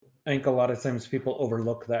I think a lot of times people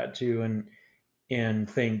overlook that too, and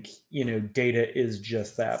think, data is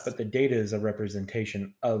just that, but the data is a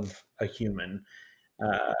representation of a human,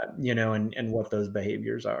 and what those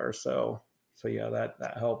behaviors are. So yeah,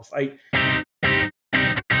 that helps. I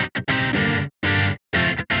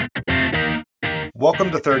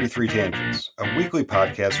Welcome to 33 Tangents, a weekly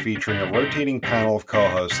podcast featuring a rotating panel of co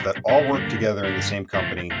hosts that all work together in the same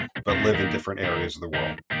company but live in different areas of the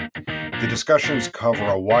world. The discussions cover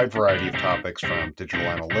a wide variety of topics from digital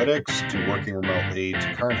analytics to working remotely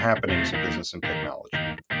to current happenings in business and technology.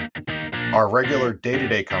 Our regular day to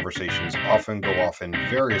day conversations often go off in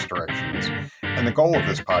various directions, and the goal of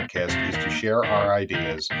this podcast is to share our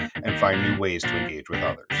ideas and find new ways to engage with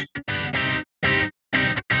others.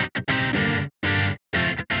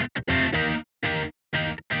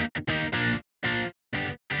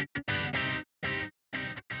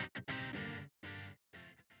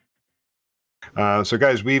 So,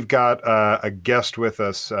 guys, we've got a guest with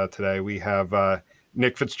us today. We have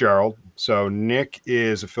Nick Fitzgerald. So, Nick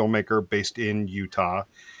is a filmmaker based in Utah.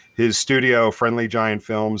 His studio, Friendly Giant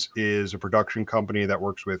Films, is a production company that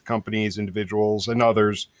works with companies, individuals, and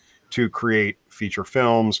others to create feature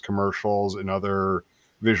films, commercials, and other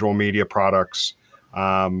visual media products.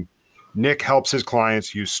 Nick helps his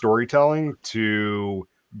clients use storytelling to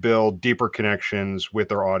build deeper connections with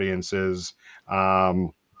their audiences.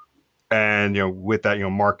 And with that,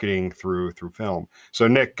 marketing through film. So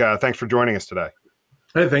Nick, thanks for joining us today.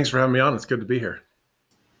 Hey, thanks for having me on. It's good to be here.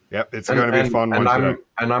 Yep, it's going to be a fun one today.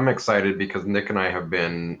 I'm excited because Nick and I have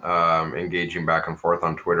been engaging back and forth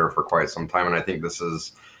on Twitter for quite some time, and I think this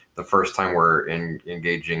is the first time we're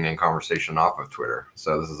engaging in conversation off of Twitter.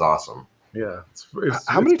 So this is awesome. Yeah.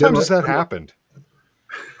 How many times has that happened?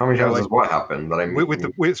 How many times has what happened? That I with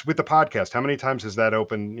the podcast? How many times has that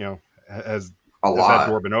opened? Has that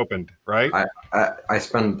door been opened? Right. I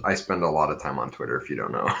spend a lot of time on Twitter. If you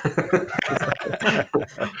don't know.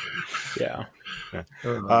 Yeah.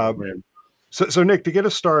 So Nick, to get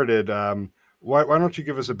us started, why don't you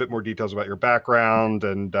give us a bit more details about your background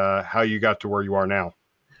and how you got to where you are now?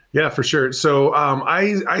 Yeah, for sure. So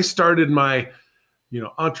I started my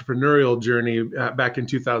entrepreneurial journey back in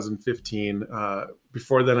 2015.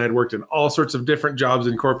 Before then, I'd worked in all sorts of different jobs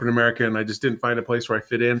in corporate America, and I just didn't find a place where I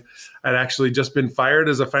fit in. I'd actually just been fired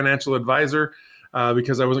as a financial advisor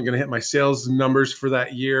because I wasn't going to hit my sales numbers for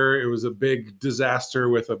that year. It was a big disaster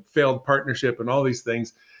with a failed partnership and all these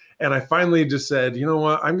things. And I finally just said, you know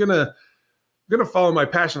what, I'm going to follow my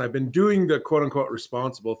passion. I've been doing the quote unquote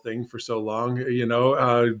responsible thing for so long,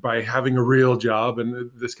 by having a real job and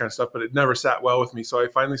this kind of stuff, but it never sat well with me. So I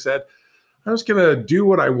finally said, I'm just going to do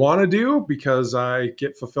what I want to do because I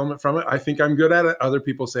get fulfillment from it. I think I'm good at it. Other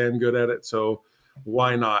people say I'm good at it. So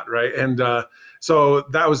why not? Right. And so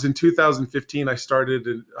that was in 2015. I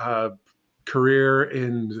started a career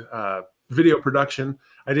in video production.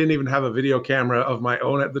 I didn't even have a video camera of my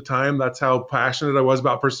own at the time. That's how passionate I was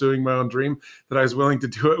about pursuing my own dream, that I was willing to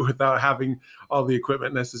do it without having all the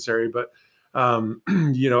equipment necessary. But,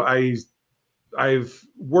 I've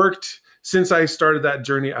worked since I started that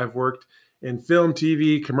journey. I've worked in film,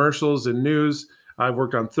 TV, commercials, and news. I've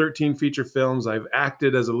worked on 13 feature films. I've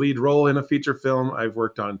acted as a lead role in a feature film. I've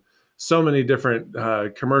worked on so many different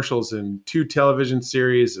commercials and 2 television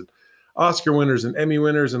series and Oscar winners and Emmy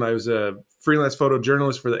winners. And I was a freelance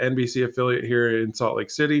photojournalist for the NBC affiliate here in Salt Lake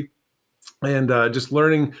City. And just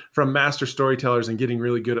learning from master storytellers and getting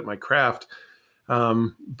really good at my craft.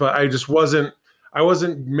 But I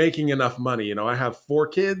wasn't making enough money. I have 4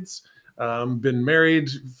 kids, been married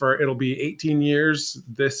it'll be 18 years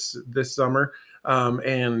this summer,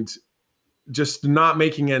 and just not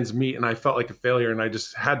making ends meet. And I felt like a failure, and I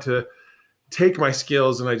just had to take my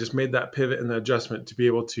skills, and I just made that pivot and the adjustment to be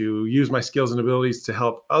able to use my skills and abilities to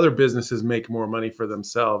help other businesses make more money for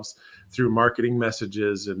themselves through marketing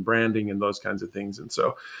messages and branding and those kinds of things. And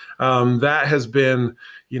so that has been,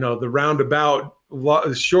 the roundabout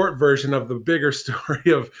short version of the bigger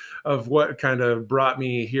story of what kind of brought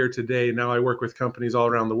me here today. Now I work with companies all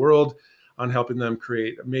around the world on helping them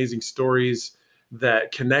create amazing stories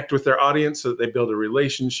that connect with their audience so that they build a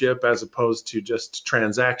relationship as opposed to just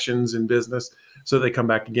transactions in business. So they come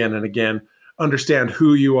back again and again, understand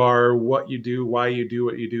who you are, what you do, why you do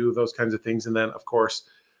what you do, those kinds of things. And then, of course,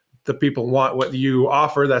 the people want what you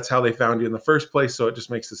offer. That's how they found you in the first place. So it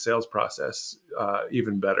just makes the sales process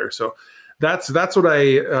even better. So that's what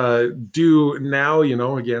I do now.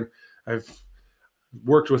 Again, I've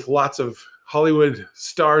worked with lots of Hollywood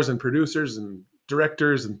stars and producers and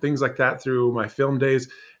directors and things like that through my film days.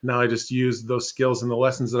 Now I just use those skills and the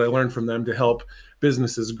lessons that I learned from them to help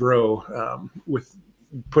businesses grow with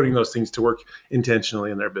putting those things to work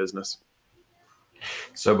intentionally in their business.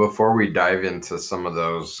 So before we dive into some of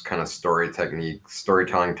those kind of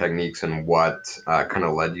storytelling techniques and what kind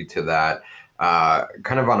of led you to that,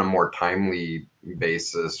 kind of on a more timely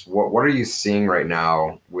basis, what are you seeing right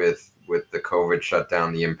now with the COVID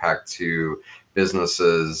shutdown, the impact to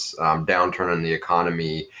businesses, downturn in the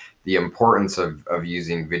economy, the importance of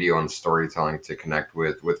using video and storytelling to connect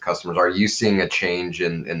with customers? Are you seeing a change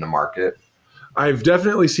in the market? I've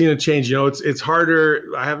definitely seen a change. It's harder.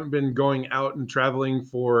 I haven't been going out and traveling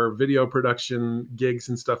for video production gigs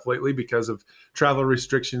and stuff lately because of travel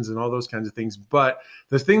restrictions and all those kinds of things. But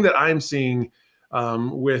the thing that I'm seeing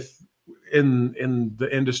in the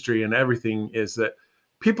industry and everything is that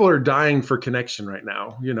people are dying for connection right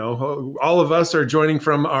now. All of us are joining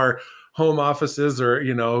from our home offices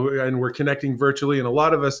and we're connecting virtually. And a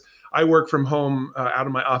lot of us, I work from home out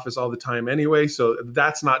of my office all the time anyway. So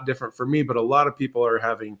that's not different for me, but a lot of people are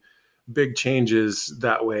having big changes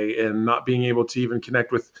that way and not being able to even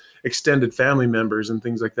connect with extended family members and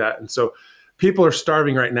things like that. And so people are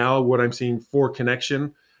starving right now, what I'm seeing, for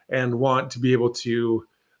connection and want to be able to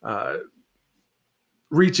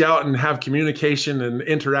reach out and have communication and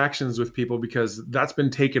interactions with people, because that's been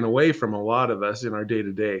taken away from a lot of us in our day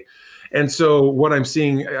to day. And so what I'm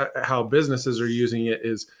seeing how businesses are using it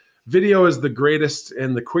is video is the greatest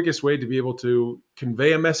and the quickest way to be able to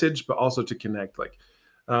convey a message, but also to connect. Like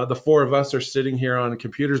the four of us are sitting here on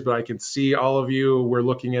computers, but I can see all of you. We're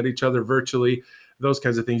looking at each other virtually, those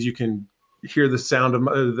kinds of things. You can hear the sound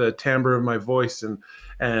of the timbre of my voice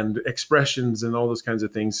and expressions and all those kinds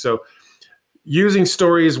of things. So using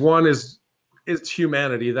stories, one is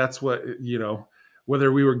humanity. That's what,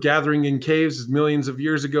 whether we were gathering in caves millions of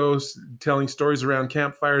years ago, telling stories around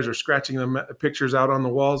campfires or scratching the pictures out on the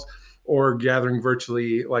walls, or gathering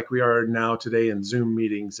virtually like we are now today in Zoom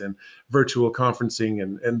meetings and virtual conferencing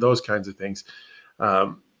and those kinds of things.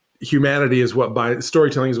 Humanity is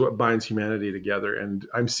storytelling is what binds humanity together. And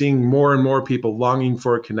I'm seeing more and more people longing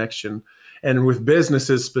for a connection. And with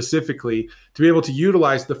businesses specifically, to be able to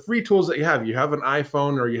utilize the free tools that you have. You have an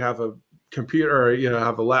iPhone, or you have a computer, or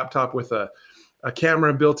have a laptop with a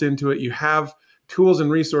camera built into it. You have tools and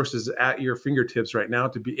resources at your fingertips right now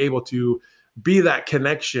to be able to be that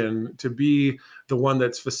connection, to be the one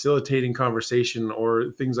that's facilitating conversation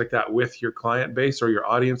or things like that with your client base or your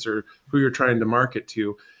audience or who you're trying to market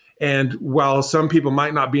to. And while some people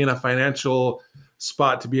might not be in a financial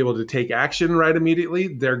spot to be able to take action right immediately,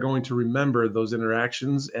 they're going to remember those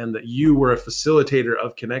interactions and that you were a facilitator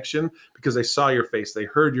of connection because they saw your face, they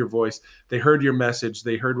heard your voice, they heard your message,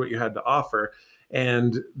 they heard what you had to offer.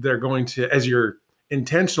 And they're going to, as you're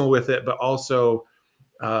intentional with it, but also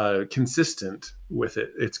consistent with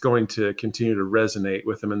it, it's going to continue to resonate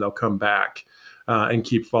with them, and they'll come back and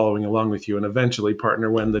keep following along with you and eventually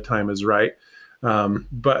partner when the time is right.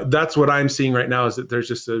 But that's what I'm seeing right now, is that there's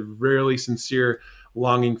just a really sincere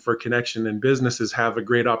longing for connection, and businesses have a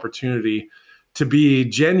great opportunity to be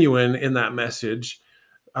genuine in that message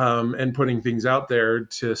and putting things out there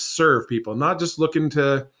to serve people, not just looking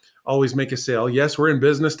to always make a sale. Yes, we're in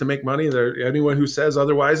business to make money. Anyone who says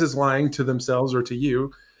otherwise is lying to themselves or to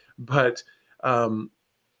you. But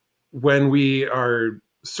when we are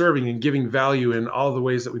serving and giving value in all the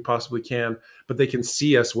ways that we possibly can, but they can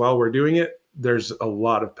see us while we're doing it, there's a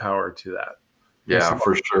lot of power to that. Yeah,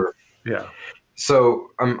 for sure. Yeah.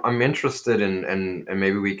 So I'm interested in, and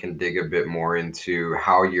maybe we can dig a bit more into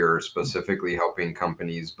how you're specifically helping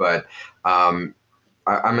companies, but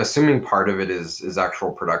I'm assuming part of it is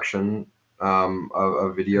actual production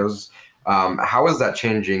of videos. How is that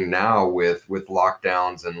changing now with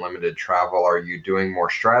lockdowns and limited travel? Are you doing more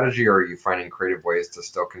strategy, or are you finding creative ways to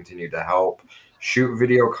still continue to help shoot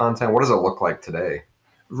video content? What does it look like today?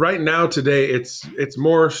 Right now, today, it's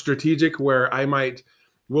more strategic, where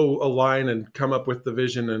we'll align and come up with the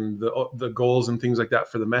vision and the goals and things like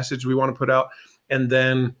that for the message we want to put out, and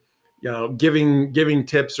then giving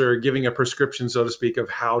tips or giving a prescription, so to speak, of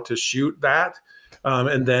how to shoot that,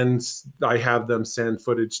 and then I have them send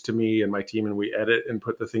footage to me and my team, and we edit and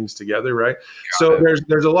put the things together. Right. So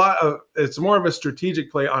there's a lot of, it's more of a strategic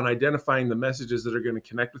play on identifying the messages that are going to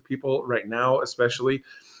connect with people right now, especially.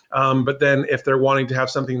 But then if they're wanting to have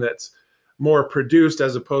something that's more produced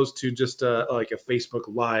as opposed to just like a Facebook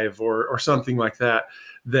Live or something like that,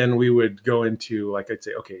 then we would go into, like, I'd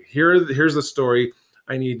say, okay, here's the story.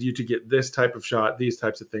 I need you to get this type of shot, these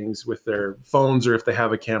types of things with their phones, or if they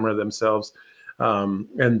have a camera themselves,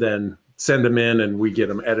 and then send them in and we get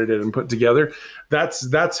them edited and put together.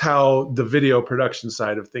 That's how the video production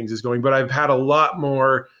side of things is going. But I've had a lot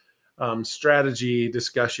more strategy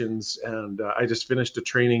discussions. And I just finished a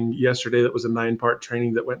training yesterday that was a 9-part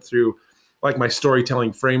training that went through like my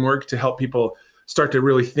storytelling framework to help people start to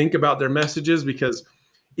really think about their messages, because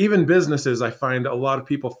even businesses, I find a lot of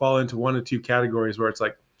people fall into one of two categories where it's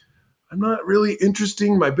like, I'm not really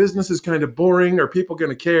interesting. My business is kind of boring. Are people going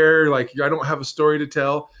to care? Like, I don't have a story to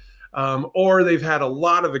tell. Or they've had a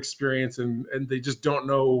lot of experience and they just don't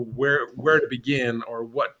know where to begin or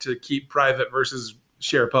what to keep private versus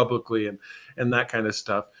share publicly and that kind of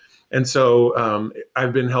stuff. And so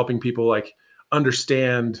I've been helping people like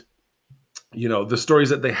understand, the stories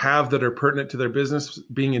that they have that are pertinent to their business,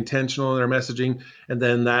 being intentional in their messaging. And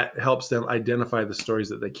then that helps them identify the stories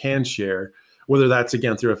that they can share, whether that's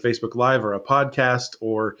again through a Facebook Live or a podcast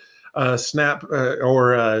or a Snap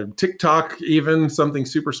or a TikTok, even something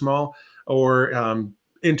super small, or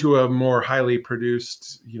into a more highly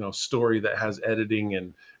produced, story that has editing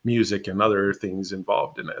and music and other things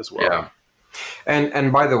involved in it as well. Yeah.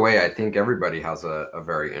 And by the way, I think everybody has a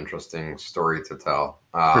very interesting story to tell.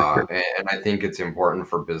 Sure. And I think it's important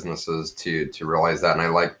for businesses to realize that. And I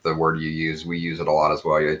like the word you use. We use it a lot as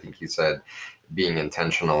well. I think you said being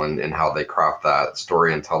intentional in how they craft that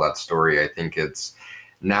story and tell that story. I think it's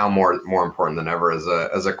now more important than ever.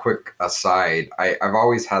 As a quick aside, I've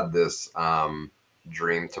always had this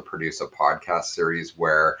dream to produce a podcast series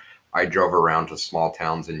where I drove around to small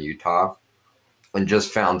towns in Utah and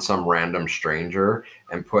just found some random stranger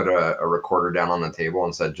and put a recorder down on the table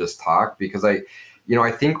and said, just talk. Because I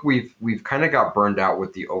think we've kind of got burned out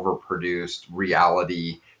with the overproduced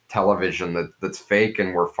reality television that's fake.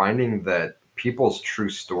 And we're finding that people's true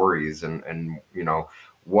stories and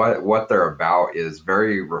what they're about is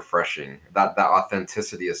very refreshing. That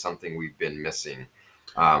authenticity is something we've been missing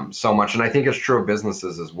so much. And I think it's true of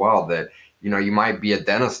businesses as well, that you might be a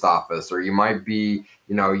dentist office, or you might be,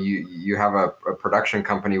 you have a production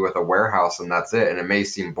company with a warehouse and that's it. And it may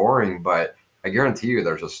seem boring, but I guarantee you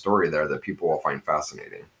there's a story there that people will find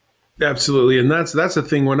fascinating. Absolutely. And that's the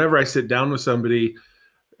thing. Whenever I sit down with somebody,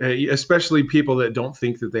 especially people that don't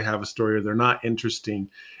think that they have a story or they're not interesting,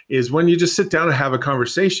 is when you just sit down and have a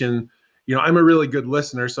conversation. I'm a really good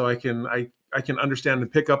listener, so I can understand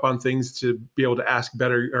and pick up on things to be able to ask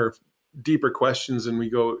better or deeper questions, and we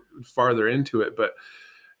go farther into it. But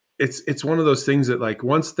it's one of those things that, like,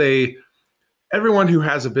 everyone who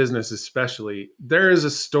has a business, especially, there is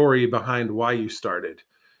a story behind why you started.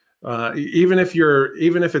 Even if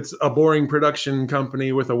it's a boring production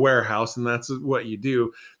company with a warehouse and that's what you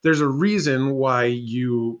do, there's a reason why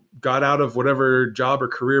you got out of whatever job or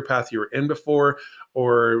career path you were in before,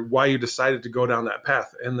 or why you decided to go down that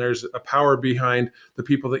path. And there's a power behind the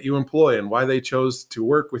people that you employ and why they chose to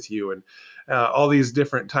work with you, and all these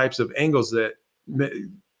different types of angles that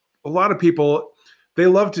a lot of people, they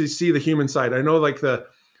love to see the human side. I know, like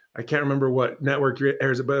I can't remember what network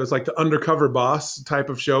airs it, but it was like the Undercover Boss type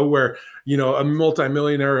of show where, a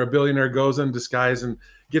multimillionaire or a billionaire goes in disguise and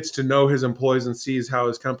gets to know his employees and sees how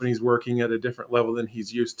his company's working at a different level than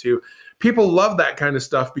he's used to. People love that kind of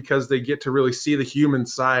stuff because they get to really see the human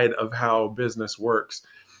side of how business works.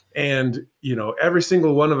 And, every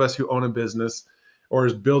single one of us who own a business or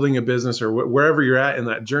is building a business or wherever you're at in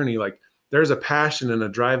that journey, like, there's a passion and a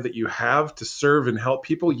drive that you have to serve and help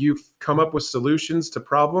people. You've come up with solutions to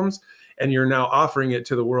problems, and you're now offering it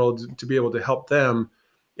to the world to be able to help them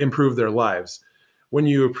improve their lives. When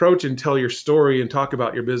you approach and tell your story and talk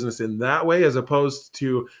about your business in that way, as opposed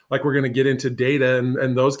to, like, we're going to get into data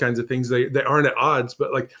and those kinds of things, they aren't at odds,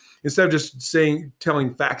 but, like, instead of just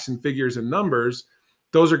telling facts and figures and numbers,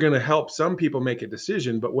 those are going to help some people make a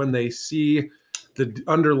decision. But when they see the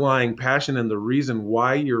underlying passion and the reason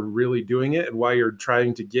why you're really doing it and why you're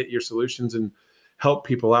trying to get your solutions and help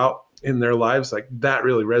people out in their lives, like, that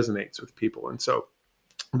really resonates with people. And so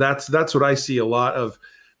that's what I see a lot of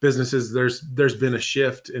businesses. There's been a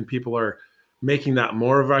shift, and people are making that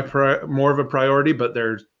more of a priority, but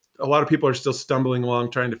there's a lot of people are still stumbling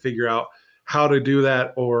along trying to figure out how to do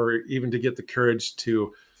that, or even to get the courage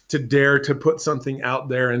to dare to put something out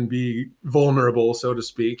there and be vulnerable, so to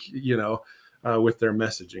speak, with their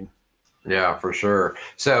messaging. Yeah, for sure.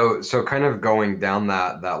 So kind of going down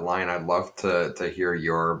that line, I'd love to hear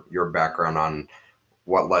your background on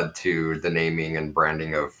what led to the naming and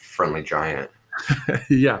branding of Friendly Giant.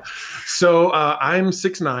 Yeah. So I'm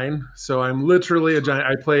 6'9", so I'm literally a giant.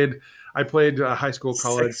 I played high school,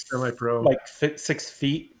 college, semi-pro. Like 6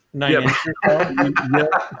 feet 9 inches. Yeah,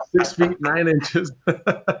 6 feet 9 inches.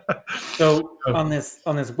 So on this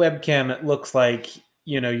webcam, it looks like,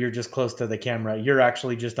 you're just close to the camera. You're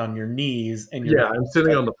actually just on your knees, and I'm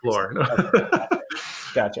sitting on the floor.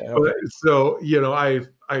 Gotcha. Okay. So,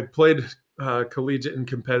 I played collegiate and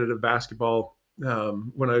competitive basketball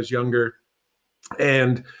when I was younger.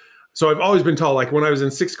 And so I've always been tall. Like when I was in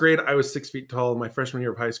 6th grade, I was 6 feet tall. My freshman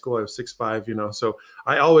year of high school, I was 6'5", so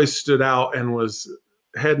I always stood out and was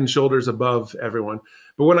head and shoulders above everyone.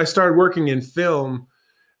 But when I started working in film,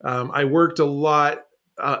 I worked a lot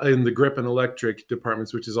in the grip and electric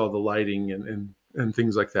departments, which is all the lighting and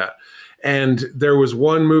things like that. And there was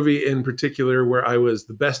one movie in particular where I was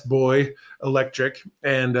the best boy electric,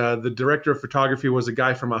 and the director of photography was a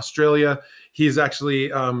guy from Australia. He's actually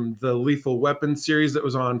the Lethal Weapon series that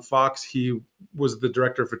was on Fox. He was the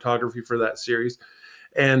director of photography for that series.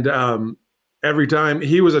 And every time,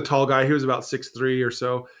 he was a tall guy, he was about 6'3" or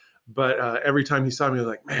so. But every time he saw me, he was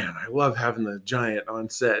like, man, I love having the giant on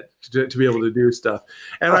set to be able to do stuff.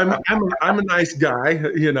 And I'm a nice guy,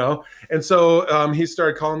 And so he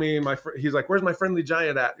started calling me he's like, where's my friendly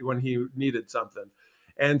giant at, when he needed something.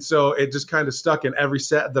 And so it just kind of stuck in every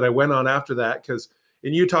set that I went on after that, because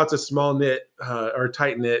in Utah, it's a small knit or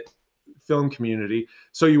tight knit film community.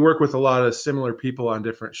 So you work with a lot of similar people on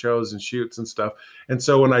different shows and shoots and stuff. And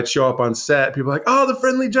so when I'd show up on set, people were like, oh, the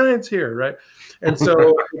friendly giant's here, right? And so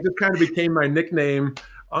it just kind of became my nickname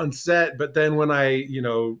on set. But then when I,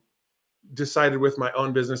 decided with my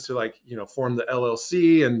own business to form the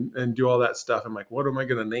LLC and do all that stuff, I'm like, what am I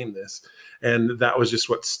going to name this? And that was just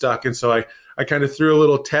what stuck. And so I kind of threw a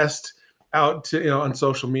little test out to, on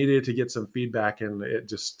social media to get some feedback, and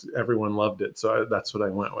everyone loved it. So that's what I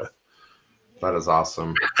went with. That is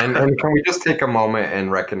awesome. And can we just take a moment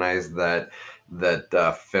and recognize that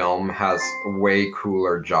film has way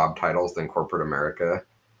cooler job titles than corporate America?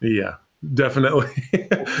 Yeah, definitely.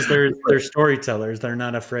 they're storytellers. They're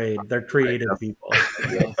not afraid. They're creative people.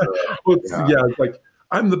 It's like,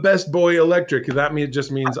 I'm the best boy electric. That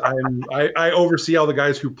just means I oversee all the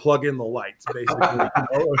guys who plug in the lights, basically. But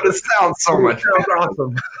it sounds so much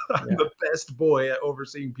awesome. I'm the best boy at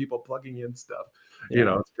overseeing people plugging in stuff.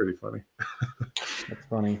 It's pretty funny. That's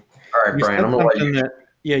funny. All right, Brian, I'm gonna let you.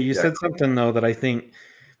 You said something though that I think,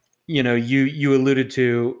 you alluded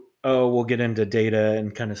to. Oh, we'll get into data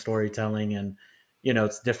and kind of storytelling, and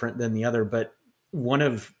it's different than the other. But one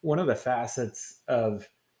of the facets of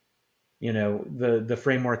the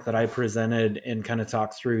framework that I presented and kind of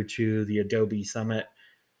talked through to the Adobe Summit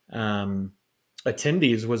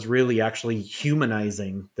attendees was really actually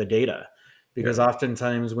humanizing the data, because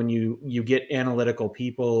oftentimes when you get analytical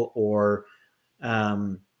people or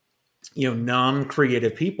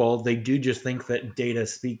non-creative people, they do just think that data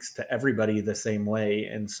speaks to everybody the same way.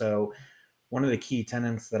 And so one of the key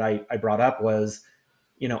tenets that I brought up was,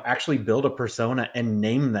 actually build a persona and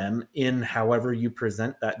name them in however you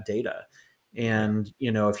present that data. And,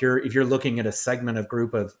 if you're looking at a segment of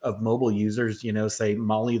group of mobile users, say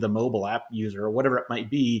Molly, the mobile app user, or whatever it might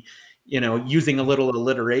be, using a little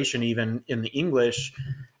alliteration, even in the English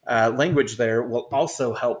language there, will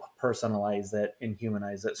also help personalize it and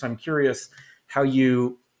humanize it. So I'm curious how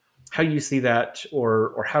you see that,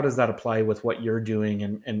 or how does that apply with what you're doing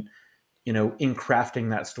and in crafting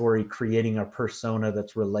that story, creating a persona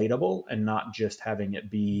that's relatable and not just having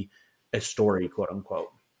it be a story, quote unquote.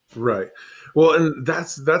 Right. Well, and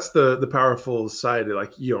that's the powerful side,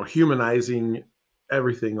 humanizing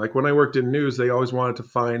everything. Like when I worked in news, they always wanted to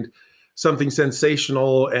find something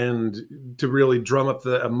sensational and to really drum up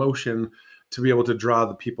the emotion to be able to draw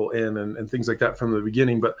the people in and things like that from the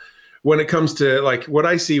beginning. But when it comes to what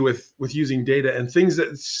I see with using data and things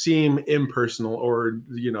that seem impersonal, or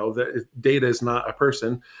that data is not a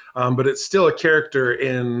person, but it's still a character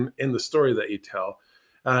in the story that you tell,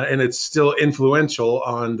 and it's still influential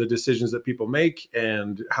on the decisions that people make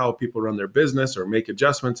and how people run their business or make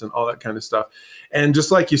adjustments and all that kind of stuff. And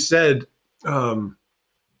just like you said,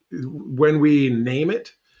 when we name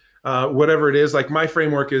it, whatever it is, like my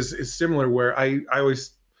framework is similar, where I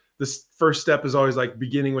always, this first step is always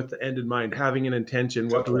beginning with the end in mind, having an intention.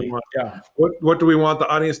 What do we want? Yeah. What do we want the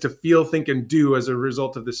audience to feel, think, and do as a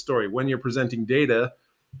result of this story? When you're presenting data,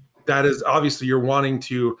 that is obviously you're wanting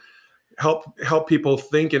to help people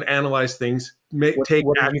think and analyze things. What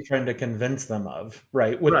are you trying to convince them of?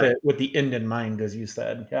 Right. With the end in mind, as you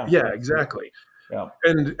said. Yeah. Yeah, exactly. Yeah.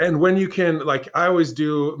 And when you can, I always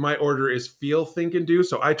do, my order is feel, think, and do.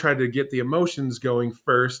 So I try to get the emotions going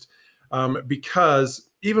first, because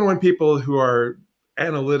even when people who are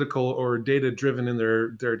analytical or data driven in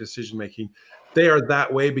their decision making, they are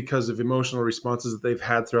that way because of emotional responses that they've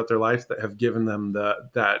had throughout their life that have given them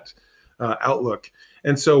that outlook.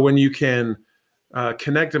 And so when you can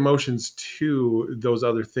connect emotions to those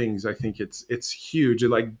other things, I think it's huge.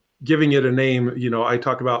 And giving it a name, I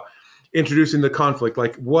talk about introducing the conflict.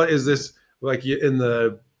 What is this, in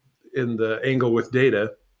the angle with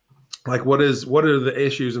data? Like what are the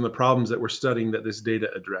issues and the problems that we're studying that this data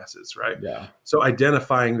addresses, right? Yeah. So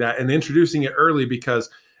identifying that and introducing it early, because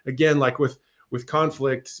again, like with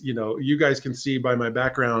conflict, you guys can see by my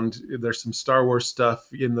background, there's some Star Wars stuff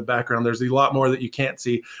in the background. There's a lot more that you can't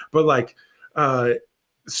see, but like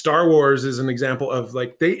Star Wars is an example of,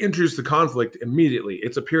 like, they introduce the conflict immediately.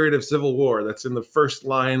 It's a period of civil war that's in the first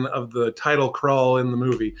line of the title crawl in the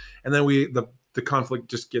movie, and then the conflict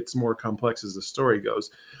just gets more complex as the story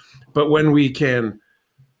goes. But when we can,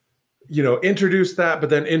 introduce that, but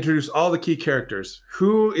then introduce all the key characters.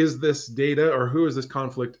 Who is this data or who is this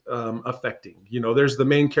conflict affecting? There's the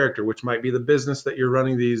main character, which might be the business that you're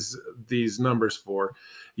running these numbers for.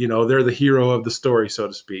 They're the hero of the story, so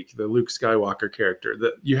to speak, the Luke Skywalker character.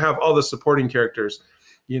 That you have all the supporting characters,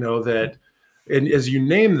 that, and as you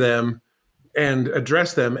name them and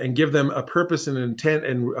address them and give them a purpose and intent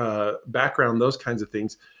and background, those kinds of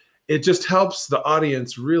things, it just helps the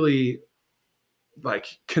audience really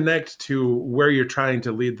like connect to where you're trying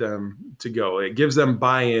to lead them to go. It gives them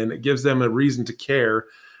buy-in. It gives them a reason to care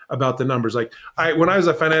about the numbers. Like when I was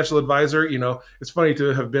a financial advisor, it's funny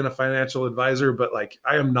to have been a financial advisor, but like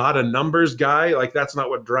I am not a numbers guy. Like that's not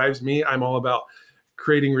what drives me. I'm all about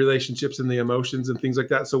creating relationships and the emotions and things like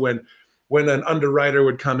that. So when an underwriter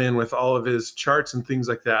would come in with all of his charts and things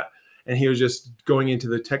like that, and he was just going into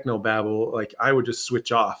the techno babble, like I would just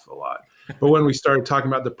switch off a lot. But when we started talking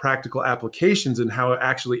about the practical applications and how it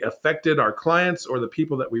actually affected our clients or the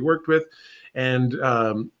people that we worked with, and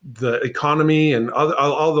the economy and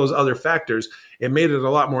all those other factors, it made it a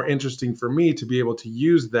lot more interesting for me to be able to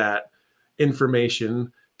use that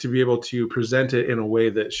information to be able to present it in a way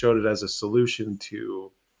that showed it as a solution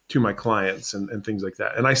to my clients and things like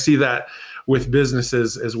that. And I see that with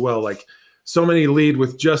businesses as well. Like so many lead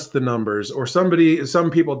with just the numbers, or some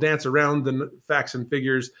people dance around the facts and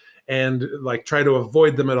figures and like try to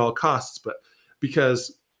avoid them at all costs. But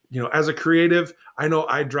because, as a creative, I know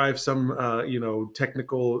I drive some,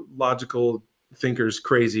 technical, logical thinkers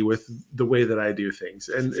crazy with the way that I do things.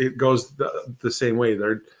 And it goes the same way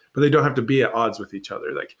but they don't have to be at odds with each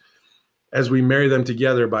other. Like as we marry them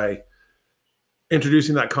together by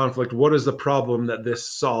introducing that conflict, what is the problem that this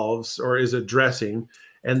solves or is addressing?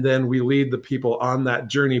 And then we lead the people on that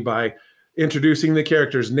journey by introducing the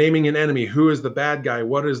characters, naming an enemy. Who is the bad guy?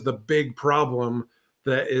 What is the big problem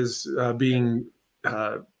that is being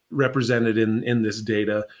represented in this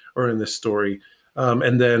data or in this story?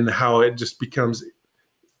 And then how it just becomes,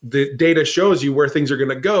 the data shows you where things are going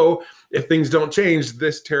to go. If things don't change,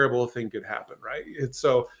 this terrible thing could happen, right? It's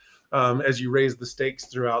so as you raise the stakes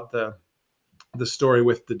throughout the story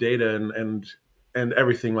with the data and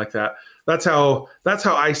everything like that, that's how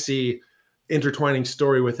I see intertwining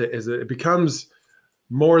story with it, is that it becomes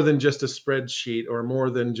more than just a spreadsheet or more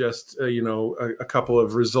than just a couple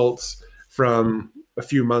of results from a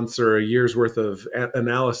few months or a year's worth of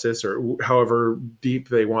analysis, or however deep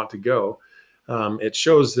they want to go. It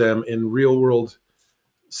shows them in real world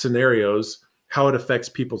scenarios how it affects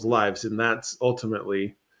people's lives, and that's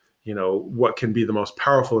ultimately what can be the most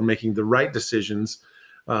powerful in making the right decisions,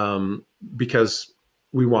 because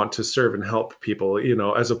we want to serve and help people,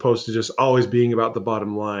 as opposed to just always being about the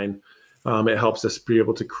bottom line. It helps us be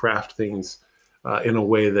able to craft things in a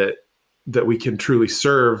way that we can truly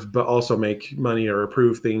serve, but also make money or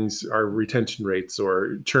improve things, our retention rates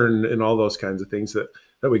or churn and all those kinds of things that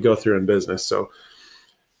we go through in business. So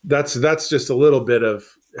that's just a little bit of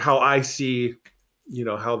how I see,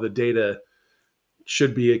 how the data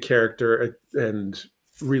should be a character and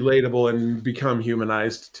relatable and become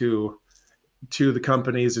humanized to the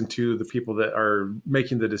companies and to the people that are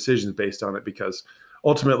making the decisions based on it, because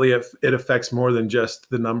ultimately it affects more than just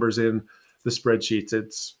the numbers in the spreadsheets.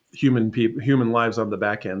 It's human lives on the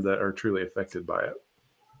back end that are truly affected by it.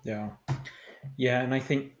 Yeah. And I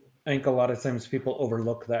think a lot of times people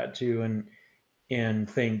overlook that too, and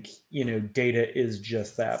think, data is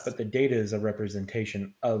just that, but the data is a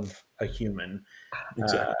representation of a human.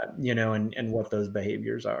 Exactly. And what those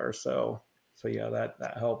behaviors are. So yeah,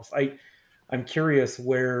 that helps. I'm curious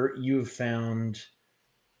where you've found,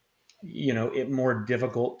 it more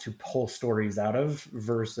difficult to pull stories out of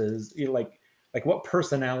versus like what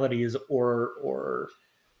personalities or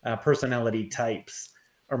personality types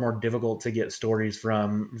are more difficult to get stories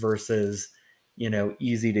from versus,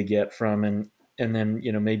 easy to get from. And then,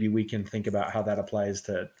 maybe we can think about how that applies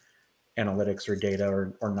to analytics or data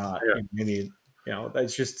or not. Yeah. Maybe,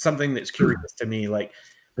 that's just something that's curious to me. Like,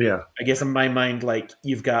 yeah, I guess in my mind, like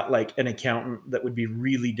you've got like an accountant that would be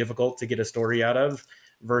really difficult to get a story out of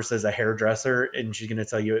versus a hairdresser. And she's going to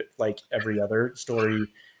tell you like every other story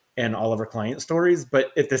and all of our client stories.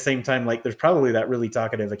 But at the same time, like there's probably that really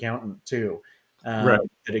talkative accountant too, Right.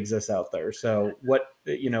 that exists out there. So what,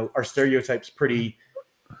 are stereotypes pretty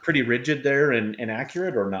rigid there and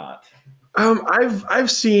accurate or not?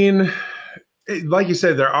 I've seen, like you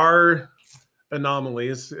said, there are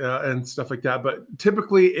anomalies and stuff like that, but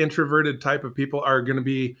typically introverted type of people are going to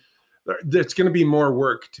be, it's going to be more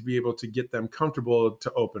work to be able to get them comfortable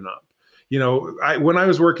to open up. When I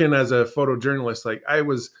was working as a photojournalist, like I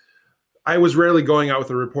was rarely going out with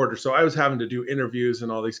a reporter, so I was having to do interviews and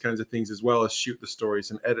all these kinds of things, as well as shoot the stories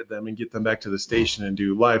and edit them and get them back to the station and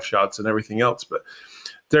do live shots and everything else. But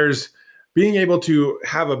there's being able to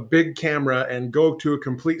have a big camera and go to a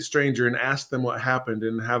complete stranger and ask them what happened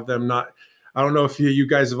and have them not. I don't know if you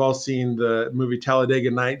guys have all seen the movie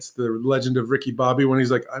Talladega Nights, the legend of Ricky Bobby, when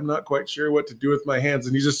he's like, I'm not quite sure what to do with my hands.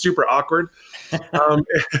 And he's just super awkward. To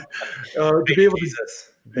be able to,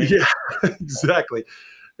 yeah, exactly.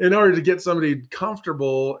 In order to get somebody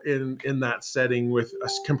comfortable in that setting with a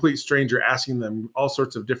complete stranger, asking them all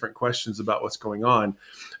sorts of different questions about what's going on,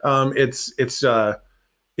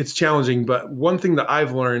 it's challenging. But one thing that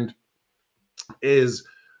I've learned is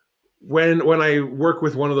when I work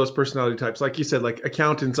with one of those personality types, like you said, like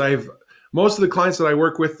accountants, most of the clients that I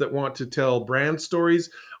work with that want to tell brand stories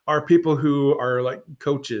are people who are like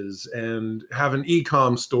coaches and have an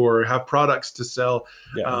e-com store, have products to sell,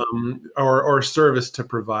 or service to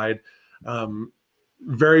provide.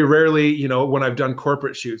 Very rarely, when I've done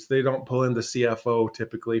corporate shoots, they don't pull in the CFO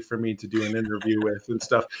typically for me to do an interview with and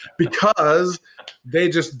stuff, because they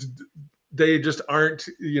just aren't,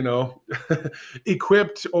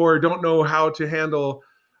 equipped or don't know how to handle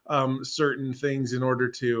certain things in order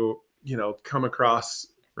to, come across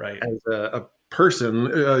as a person,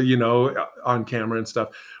 on camera and stuff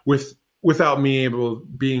without me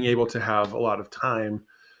being able to have a lot of time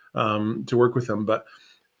to work with them. But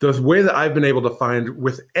the way that I've been able to find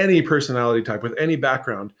with any personality type, with any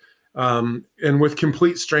background, and with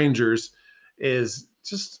complete strangers, is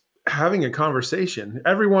just having a conversation.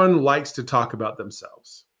 Everyone likes to talk about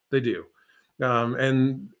themselves. They do.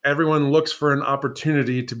 And everyone looks for an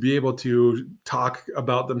opportunity to be able to talk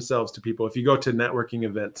about themselves to people. If you go to networking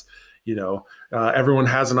events, everyone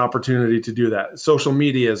has an opportunity to do that. Social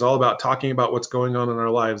media is all about talking about what's going on in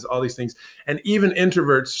our lives, all these things. And even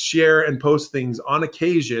introverts share and post things on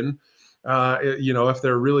occasion. If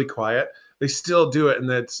they're really quiet, they still do it. And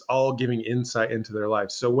that's all giving insight into their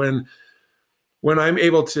lives. So when I'm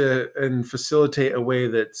able to facilitate a way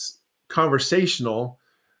that's conversational,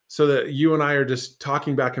 so that you and I are just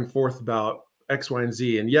talking back and forth about X, Y, and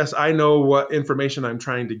Z. And yes, I know what information I'm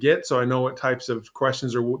trying to get. So I know what types of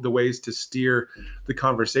questions are the ways to steer the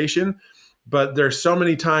conversation. But there's so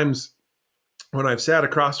many times when I've sat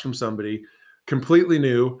across from somebody completely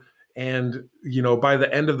new, and, by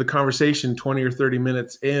the end of the conversation, 20 or 30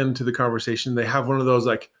 minutes into the conversation, they have one of those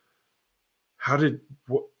like, I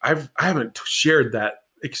haven't shared that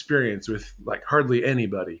experience with like hardly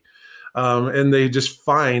anybody. And they just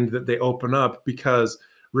find that they open up because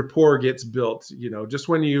rapport gets built, just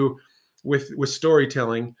when with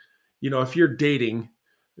storytelling, if you're dating,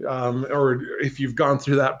 or if you've gone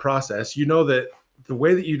through that process, that the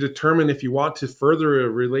way that you determine if you want to further a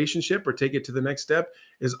relationship or take it to the next step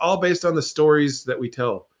is all based on the stories that we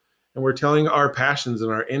tell. And we're telling our passions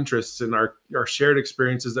and our interests and our shared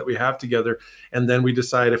experiences that we have together. And then we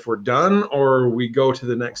decide if we're done or we go to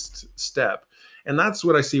the next step. And that's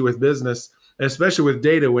what I see with business, and especially with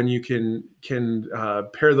data, when you can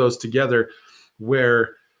pair those together,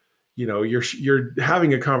 where you're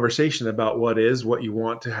having a conversation about what you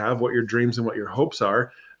want to have, what your dreams and what your hopes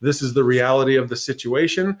are. This is the reality of the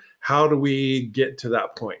situation. How do we get to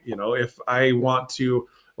that point? If I want to,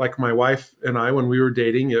 like my wife and I, when we were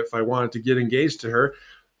dating, if I wanted to get engaged to her,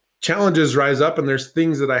 challenges rise up, and there's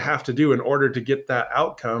things that I have to do in order to get that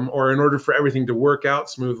outcome, or in order for everything to work out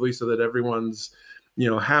smoothly so that everyone's,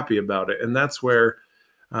 happy about it. And that's where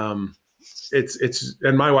it's,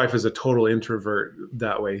 and my wife is a total introvert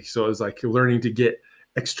that way. So it's like learning to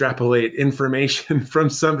extrapolate information from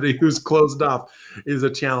somebody who's closed off is a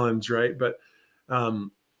challenge, right? But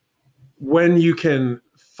when you can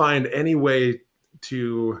find any way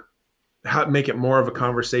to make it more of a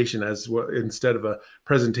conversation instead of a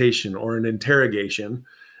presentation or an interrogation,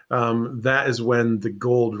 that is when the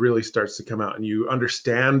gold really starts to come out, and you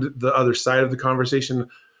understand the other side of the conversation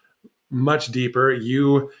much deeper.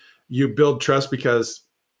 You build trust because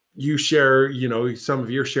you share, some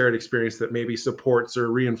of your shared experience that maybe supports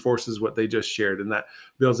or reinforces what they just shared. And that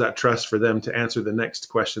builds that trust for them to answer the next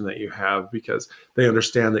question that you have, because they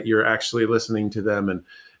understand that you're actually listening to them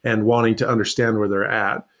and wanting to understand where they're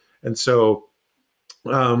at. And so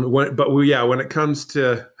When it comes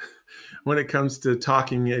to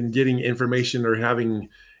talking and getting information or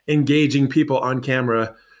engaging people on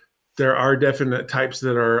camera, there are definite types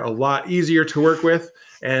that are a lot easier to work with,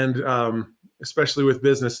 and especially with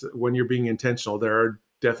business, when you're being intentional, there are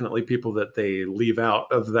definitely people that they leave out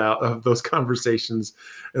of those conversations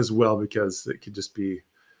as well, because it could just be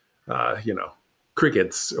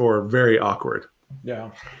crickets or very awkward.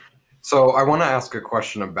 Yeah. So I want to ask a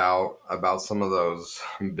question about some of those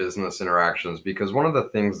business interactions, because one of the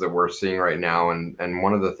things that we're seeing right now, and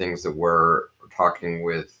one of the things that we're talking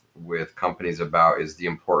with companies about, is the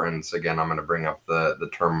importance. Again, I'm going to bring up the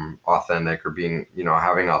term authentic, or being,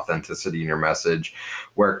 having authenticity in your message,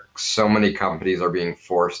 where so many companies are being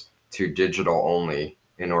forced to digital only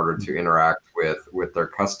in order to interact with their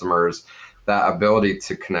customers. That ability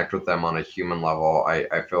to connect with them on a human level,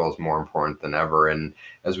 I feel, is more important than ever. And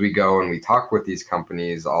as we go and we talk with these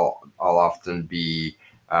companies, I'll often be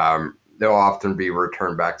they'll often be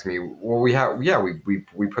returned back to me. Well,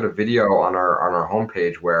 we put a video on our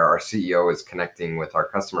homepage where our CEO is connecting with our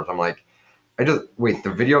customers. I'm like, I just wait,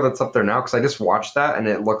 the video that's up there now, because I just watched that and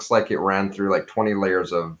it looks like it ran through like 20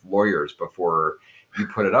 layers of lawyers before you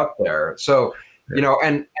put it up there. So,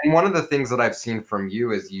 and one of the things that I've seen from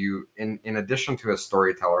you is you, in addition to a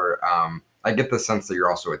storyteller, I get the sense that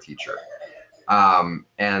you're also a teacher. And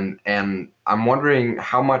I'm wondering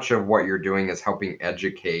how much of what you're doing is helping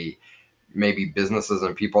educate maybe businesses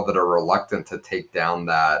and people that are reluctant to take down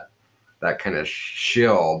that kind of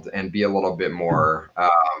shield and be a little bit more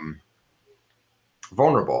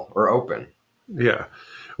vulnerable or open. Yeah.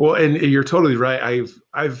 Well, and you're totally right.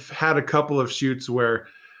 I've had a couple of shoots where,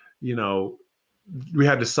 we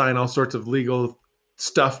had to sign all sorts of legal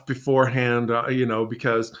stuff beforehand,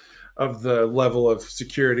 because of the level of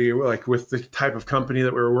security, like with the type of company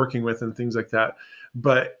that we were working with and things like that.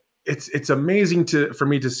 But it's amazing for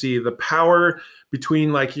me to see the power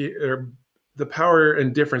between the power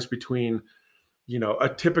and difference between, a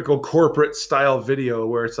typical corporate style video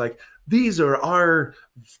where it's like, these are our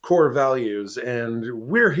core values and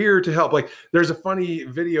we're here to help. Like, there's a funny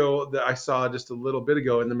video that I saw just a little bit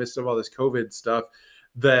ago in the midst of all this COVID stuff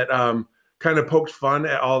that kind of poked fun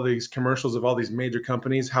at all these commercials of all these major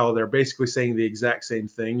companies, how they're basically saying the exact same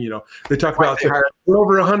thing. They talk about for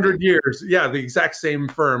over 100 years. Yeah, the exact same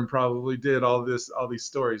firm probably did all these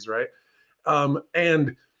stories, right?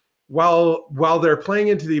 And while they're playing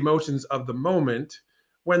into the emotions of the moment,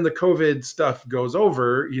 when the COVID stuff goes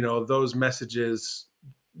over, those messages,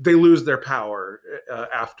 they lose their power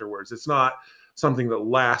afterwards. It's not something that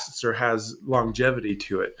lasts or has longevity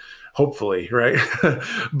to it, hopefully, right?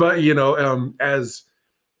 But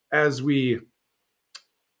as we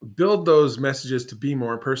build those messages to be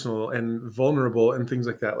more personal and vulnerable and things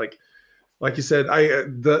like that, like you said,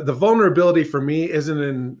 the vulnerability for me isn't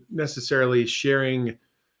in necessarily sharing,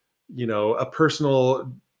 a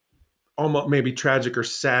personal, almost maybe tragic or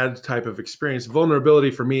sad type of experience.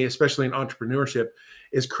 Vulnerability for me, especially in entrepreneurship,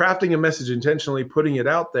 is crafting a message intentionally, putting it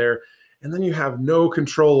out there, and then you have no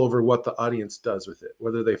control over what the audience does with it,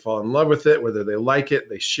 whether they fall in love with it, whether they like it,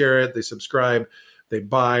 they share it, they subscribe, they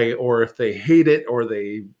buy, or if they hate it or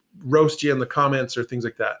they roast you in the comments or things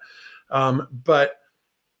like that. But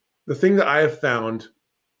the thing that I have found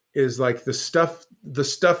is like the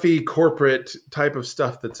stuffy corporate type of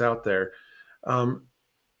stuff that's out there.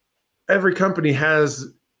 Every company has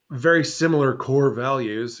very similar core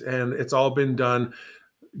values, and it's all been done,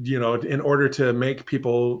 in order to make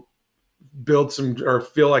people build some or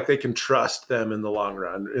feel like they can trust them in the long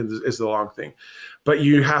run is the long thing. But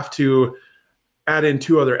you have to add in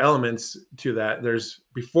two other elements to that. There's,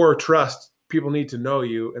 before trust, people need to know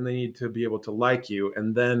you and they need to be able to like you.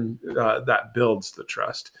 And then that builds the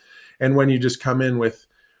trust. And when you just come in with,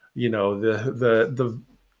 the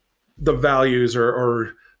values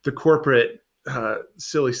or the corporate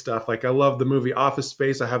silly stuff. Like, I love the movie Office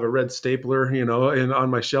Space. I have a red stapler, on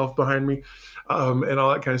my shelf behind me, and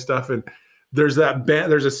all that kind of stuff. And there's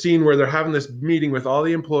there's a scene where they're having this meeting with all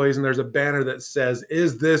the employees, and there's a banner that says,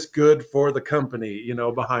 "Is this good for the company?"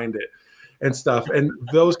 Behind it and stuff. And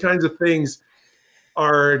those kinds of things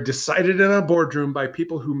are decided in a boardroom by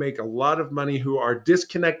people who make a lot of money, who are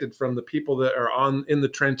disconnected from the people that are in the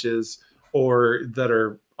trenches or that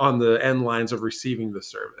are on the end lines of receiving the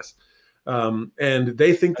service. And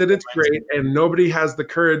they think that it's great, and nobody has the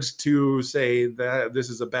courage to say that this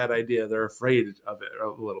is a bad idea. They're afraid of it a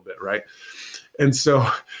little bit, right? And so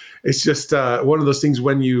it's just one of those things,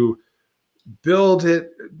 when you build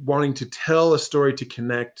it wanting to tell a story to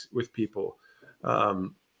connect with people,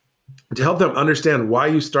 to help them understand why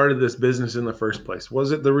you started this business in the first place.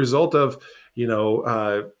 Was it the result of,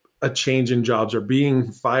 a change in jobs or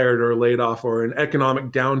being fired or laid off or an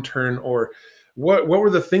economic downturn, or what were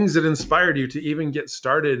the things that inspired you to even get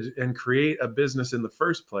started and create a business in the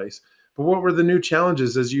first place? But what were the new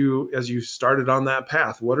challenges as you started on that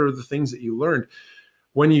path? What are the things that you learned?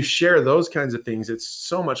 When you share those kinds of things, it's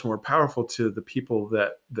so much more powerful to the people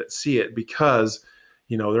that see it, because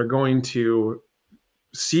they're going to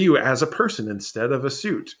see you as a person instead of a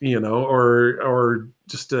suit, or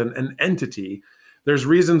just an entity. There's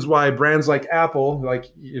reasons why brands like Apple,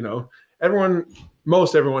 like,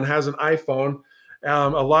 most everyone has an iPhone. A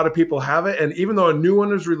lot of people have it. And even though a new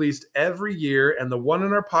one is released every year and the one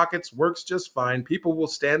in our pockets works just fine, people will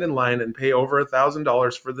stand in line and pay over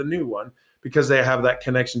 $1,000 for the new one because they have that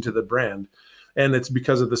connection to the brand. And it's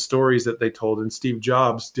because of the stories that they told. And Steve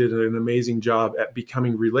Jobs did an amazing job at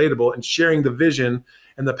becoming relatable and sharing the vision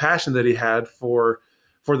and the passion that he had for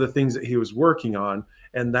the things that he was working on.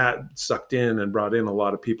 And that sucked in and brought in a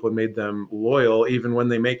lot of people and made them loyal, even when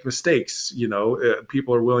they make mistakes.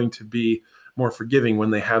 People are willing to be more forgiving when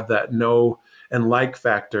they have that know and like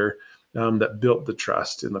factor that built the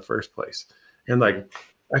trust in the first place. And go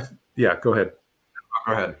ahead.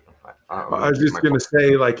 Go ahead. I was going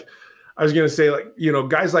to say,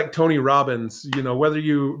 guys like Tony Robbins, whether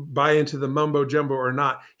you buy into the mumbo jumbo or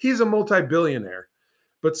not, he's a multi-billionaire,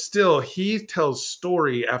 but still he tells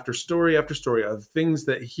story after story after story of things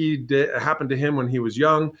that happened to him when he was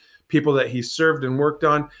young, people that he served and worked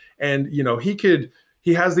on. And,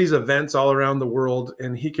 he has these events all around the world,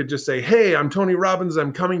 and he could just say, "Hey, I'm Tony Robbins.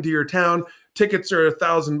 I'm coming to your town. Tickets are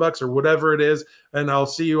 $1,000 or whatever it is, and I'll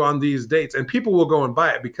see you on these dates." And people will go and buy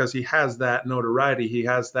it because he has that notoriety. He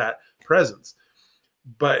has that presence.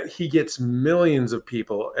 But he gets millions of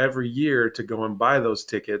people every year to go and buy those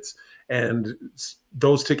tickets. And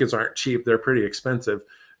those tickets aren't cheap. They're pretty expensive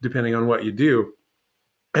depending on what you do.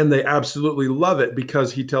 And they absolutely love it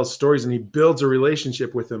because he tells stories and he builds a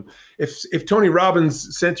relationship with them. If Tony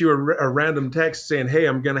Robbins sent you a random text saying, "Hey,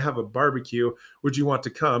 I'm going to have a barbecue. Would you want to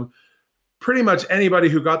come?" Pretty much anybody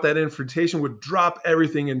who got that invitation would drop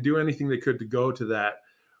everything and do anything they could to go to that,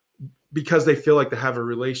 because they feel like they have a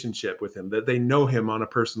relationship with him, that they know him on a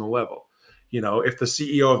personal level. If the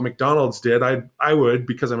CEO of McDonald's did, I would,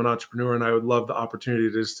 because I'm an entrepreneur and I would love the opportunity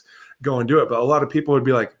to just go and do it. But a lot of people would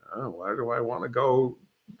be like, "Oh, why do I want to go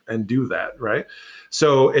and do that?" Right?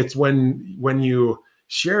 So it's when you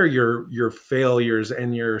share your failures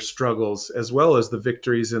and your struggles, as well as the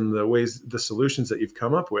victories and the solutions that you've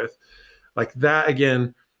come up with, like that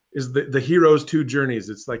again is the hero's two journeys.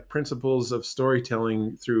 It's like principles of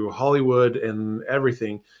storytelling through Hollywood and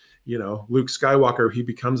everything. Luke Skywalker, he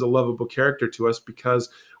becomes a lovable character to us because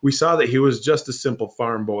we saw that he was just a simple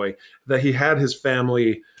farm boy, that he had his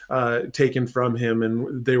family taken from him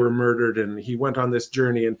and they were murdered, and he went on this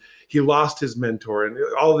journey and he lost his mentor, and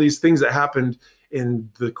all these things that happened in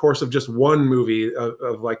the course of just one movie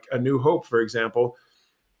of like A New Hope, for example.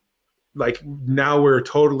 Like now we're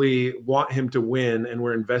totally want him to win, and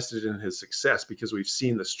we're invested in his success because we've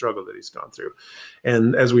seen the struggle that he's gone through.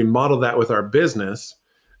 And as we model that with our business,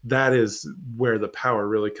 that is where the power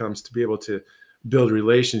really comes, to be able to build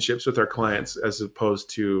relationships with our clients as opposed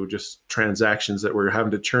to just transactions that we're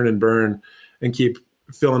having to churn and burn and keep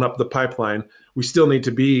filling up the pipeline. We still need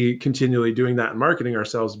to be continually doing that and marketing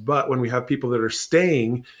ourselves. But when we have people that are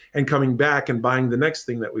staying and coming back and buying the next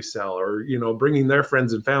thing that we sell, or, bringing their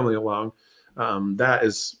friends and family along, that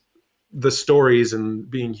is the stories, and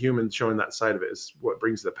being human, showing that side of it is what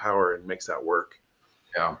brings the power and makes that work.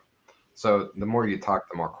 Yeah. So the more you talk,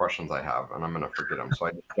 the more questions I have, and I'm going to forget them. So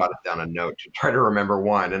I just jotted down a note to try to remember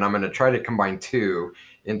one, and I'm going to try to combine two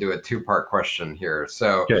into a two-part question here.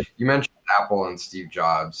 So okay. You mentioned Apple and Steve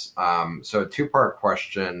Jobs. So a two-part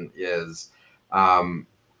question is, how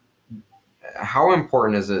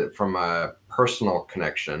important is it from a personal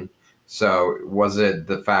connection? So was it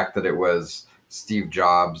the fact that it was Steve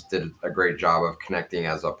Jobs did a great job of connecting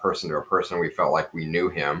as a person to a person? We felt like we knew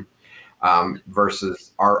him.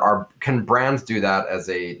 Versus can brands do that as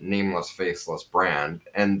a nameless, faceless brand?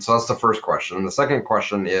 And so that's the first question. And the second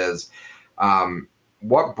question is,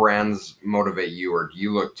 what brands motivate you, or do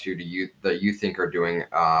you look to that you think are doing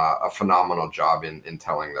a phenomenal job in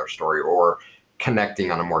telling their story or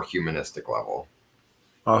connecting on a more humanistic level?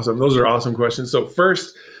 Awesome. Those are awesome questions. So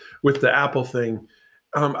first, with the Apple thing,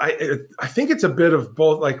 I think it's a bit of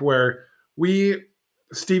both, like where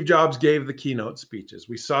Steve Jobs gave the keynote speeches.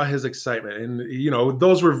 We saw his excitement, and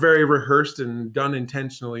those were very rehearsed and done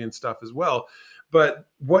intentionally and stuff as well. But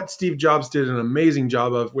what Steve Jobs did an amazing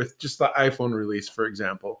job of with just the iPhone release, for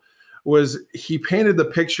example, was he painted the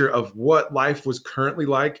picture of what life was currently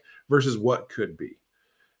like versus what could be.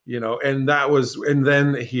 and and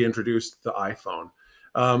then he introduced the iPhone.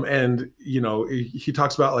 And he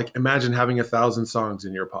talks about, like, imagine having 1,000 songs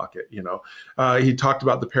in your pocket. He talked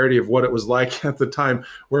about the parody of what it was like at the time,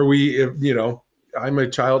 where I'm a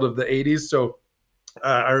child of the 80s, so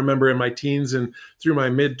I remember in my teens and through my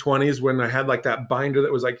mid 20s when I had like that binder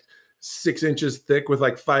that was like 6 inches thick with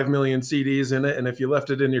like 5 million CDs in it, and if you left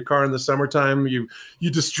it in your car in the summertime, you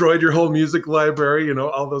destroyed your whole music library.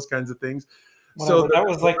 All those kinds of things. Whatever. So that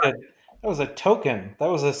was a token. That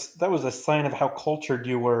was a sign of how cultured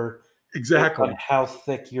you were. Exactly. On how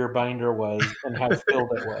thick your binder was and how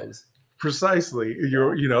filled it was. Precisely.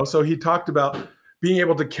 So he talked about being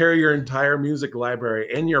able to carry your entire music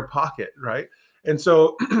library in your pocket, right? And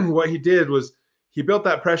so what he did was he built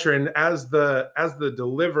that pressure, and as the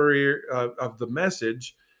delivery of the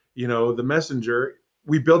message, the messenger,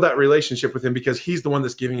 we build that relationship with him because he's the one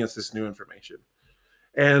that's giving us this new information.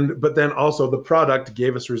 But then also the product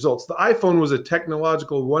gave us results. The iPhone was a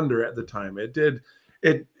technological wonder at the time. It did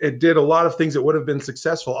a lot of things that would have been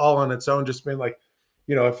successful all on its own, just been like,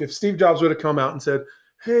 if Steve Jobs would have come out and said,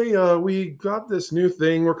 hey, we got this new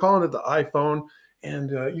thing, we're calling it the iPhone,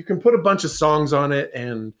 and you can put a bunch of songs on it,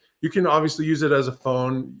 and you can obviously use it as a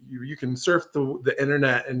phone. You can surf the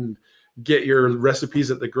internet and get your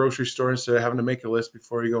recipes at the grocery store instead of having to make a list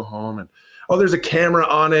before you go home. And there's a camera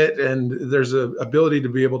on it, and there's a ability to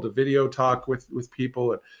be able to video talk with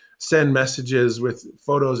people and send messages with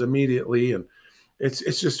photos immediately. And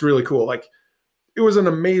it's just really cool. Like, it was an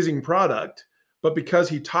amazing product, but because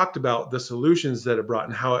he talked about the solutions that it brought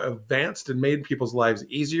and how it advanced and made people's lives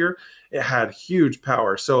easier, it had huge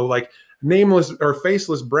power. So like nameless or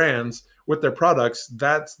faceless brands with their products,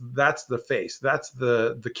 that's the face, that's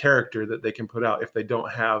the character that they can put out if they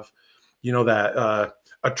don't have, that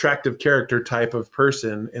attractive character type of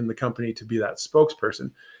person in the company to be that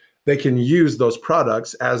spokesperson. They can use those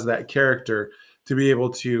products as that character to be able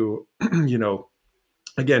to,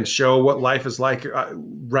 again, show what life is like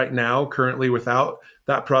right now, currently, without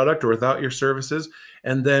that product or without your services,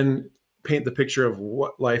 and then paint the picture of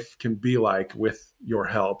what life can be like with your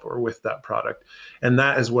help or with that product. And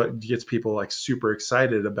that is what gets people like super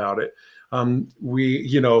excited about it.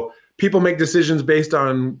 People make decisions based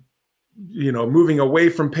on, moving away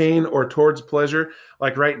from pain or towards pleasure.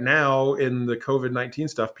 Like right now in the COVID-19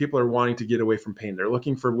 stuff, people are wanting to get away from pain. They're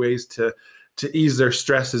looking for ways to ease their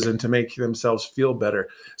stresses and to make themselves feel better.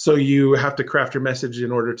 So you have to craft your message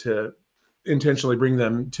in order to intentionally bring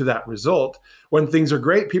them to that result. When things are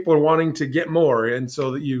great, people are wanting to get more. And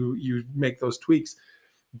so that you make those tweaks,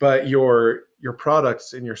 but your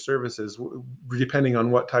products and your services, depending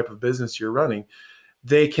on what type of business you're running,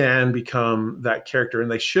 they can become that character, and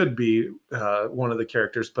they should be one of the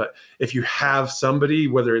characters. But if you have somebody,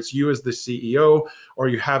 whether it's you as the CEO or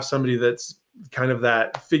you have somebody that's kind of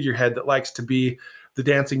that figurehead that likes to be the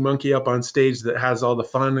dancing monkey up on stage that has all the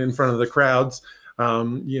fun in front of the crowds,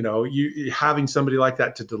 you having somebody like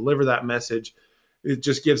that to deliver that message, it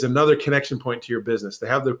just gives another connection point to your business. They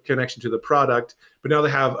have the connection to the product, but now they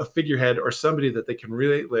have a figurehead or somebody that they can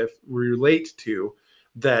relate to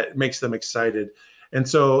that makes them excited. And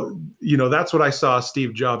so, that's what I saw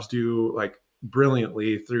Steve Jobs do like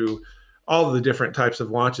brilliantly through all of the different types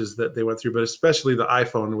of launches that they went through, but especially the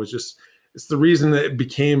iPhone was just, it's the reason that it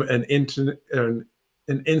became an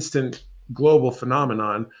instant global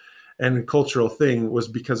phenomenon and cultural thing, was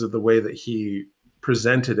because of the way that he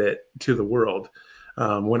presented it to the world.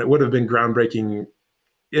 When it would have been groundbreaking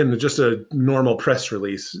in just a normal press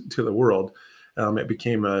release to the world, it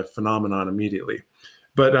became a phenomenon immediately.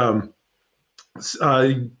 But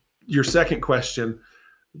your second question,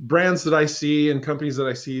 brands that I see and companies that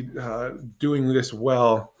I see doing this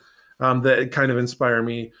well, that kind of inspire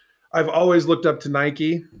me. I've always looked up to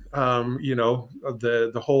Nike,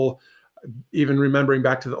 the whole, even remembering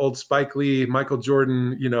back to the old Spike Lee, Michael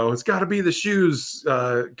Jordan, it's got to be the shoes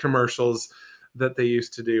commercials that they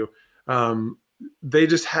used to do. They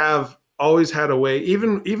just have always had a way,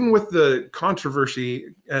 even with the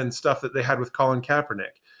controversy and stuff that they had with Colin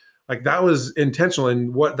Kaepernick, like that was intentional.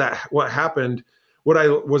 And what happened, what I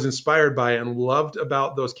was inspired by and loved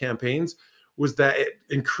about those campaigns was that it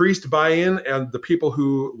increased buy-in, and the people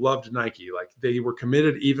who loved Nike, like they were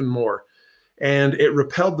committed even more, and it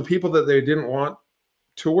repelled the people that they didn't want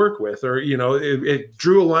to work with, or, it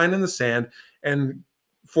drew a line in the sand and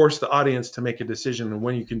forced the audience to make a decision. And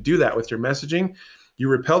when you can do that with your messaging, you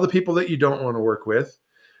repel the people that you don't want to work with,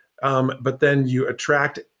 but then you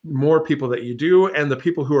attract more people that you do, and the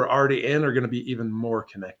people who are already in are going to be even more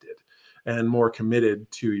connected and more committed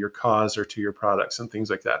to your cause or to your products and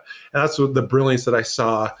things like that. And that's what the brilliance that I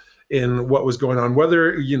saw in what was going on.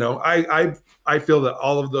 Whether, I feel that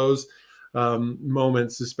all of those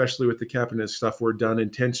moments, especially with the Kaepernick stuff, were done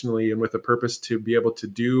intentionally and with a purpose to be able to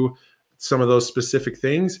do some of those specific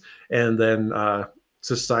things. And then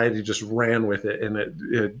society just ran with it,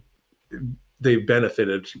 and they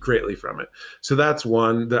benefited greatly from it. So that's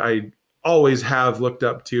one that I always have looked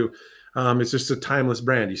up to. It's just a timeless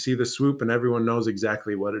brand. You see the swoop and everyone knows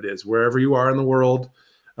exactly what it is, wherever you are in the world,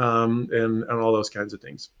 and all those kinds of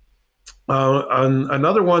things.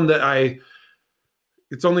 Another one that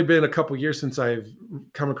it's only been a couple years since I've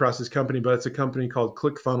come across this company, but it's a company called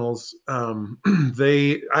ClickFunnels.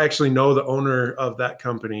 I actually know the owner of that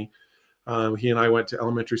company. He and I went to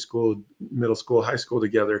elementary school, middle school, high school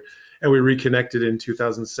together, and we reconnected in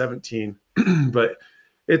 2017. But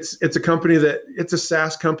it's a company it's a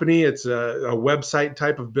SaaS company. It's a website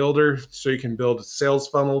type of builder, so you can build a sales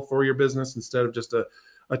funnel for your business instead of just a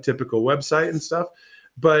typical website and stuff.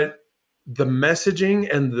 But the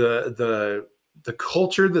messaging and the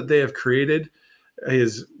culture that they have created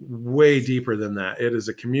is way deeper than that. It is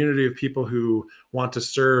a community of people who want to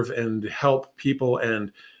serve and help people,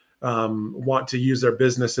 and want to use their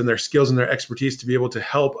business and their skills and their expertise to be able to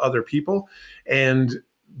help other people. And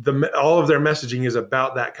all of their messaging is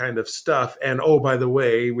about that kind of stuff. And oh, by the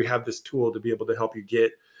way, we have this tool to be able to help you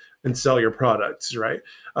get and sell your products, right?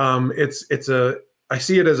 I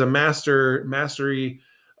see it as a mastery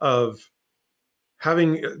of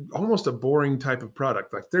having almost a boring type of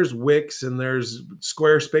product. Like there's Wix and there's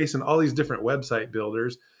Squarespace and all these different website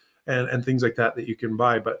builders and things like that you can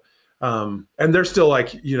buy. But and they're still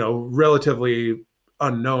like, relatively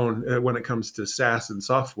unknown when it comes to SaaS and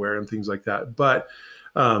software and things like that. But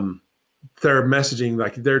their messaging,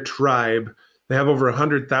 like their tribe, they have over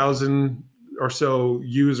 100,000 or so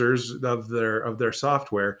users of their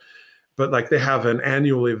software, but like they have an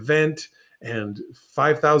annual event, and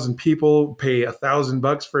 5,000 people pay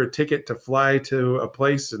 $1,000 for a ticket to fly to a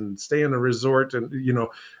place and stay in a resort, and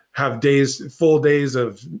have full days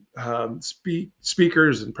of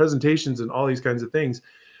speakers and presentations and all these kinds of things.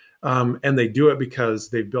 And they do it because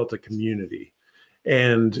they've built a community.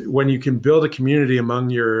 And when you can build a community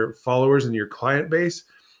among your followers and your client base,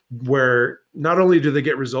 where not only do they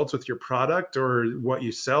get results with your product or what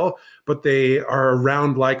you sell, but they are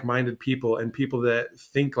around like-minded people and people that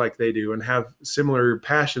think like they do and have similar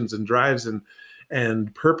passions and drives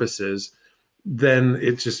and purposes, then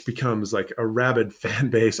it just becomes like a rabid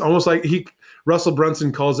fan base. Almost like Russell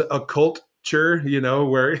Brunson calls it a culture,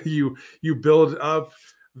 where you build up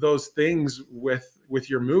those things with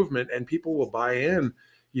your movement and people will buy in.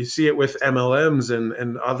 You see it with MLMs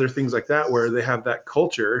and other things like that, where they have that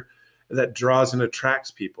culture that draws and attracts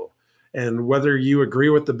people. And whether you agree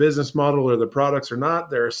with the business model or the products or not,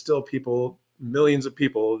 there are still millions of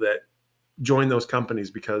people that join those companies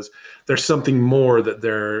because there's something more that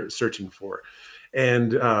they're searching for.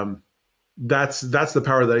 And that's the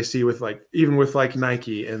power that I see with even with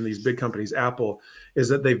Nike and these big companies, Apple, is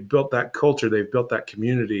that they've built that culture, they've built that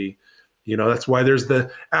community. That's why there's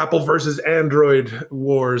the Apple versus Android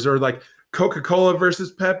wars, or like Coca-Cola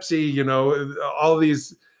versus Pepsi, all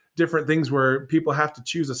these different things where people have to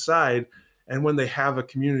choose a side. And when they have a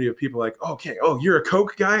community of people like, okay, oh, you're a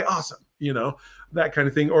Coke guy? Awesome. That kind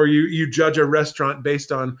of thing. Or you judge a restaurant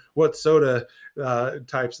based on what soda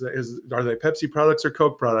types are they Pepsi products or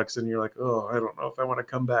Coke products? And you're like, oh, I don't know if I want to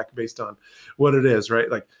come back based on what it is, right?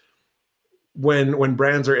 Like when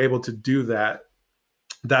brands are able to do that,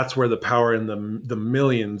 that's where the power in the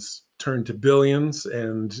millions turn to billions,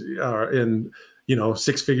 and in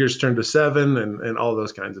six figures turn to seven, and all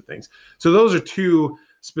those kinds of things. So those are two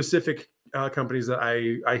specific companies that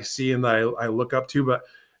I see and that I look up to. But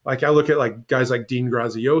like I look at like guys like Dean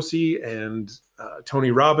Graziosi and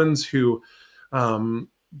Tony Robbins, who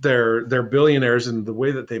they're billionaires, and the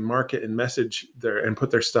way that they market and message and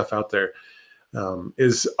put their stuff out there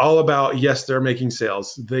is all about, yes, they're making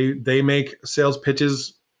sales. They make sales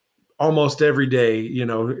pitches almost every day,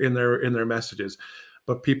 in their messages,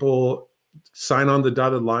 but people sign on the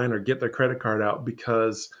dotted line or get their credit card out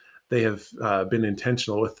because they have been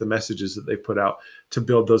intentional with the messages that they've put out to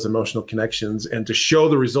build those emotional connections and to show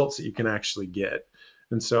the results that you can actually get.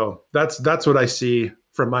 And so that's what I see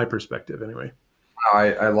from my perspective anyway.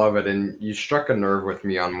 I love it. And you struck a nerve with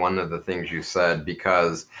me on one of the things you said,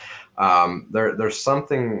 because there's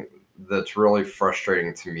something that's really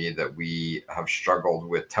frustrating to me that we have struggled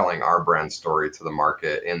with telling our brand story to the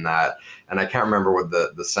market in that, and I can't remember what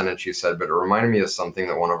the sentence you said, but it reminded me of something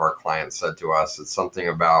that one of our clients said to us. It's something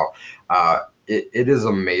about, it is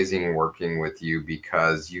amazing working with you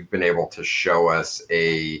because you've been able to show us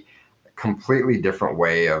a completely different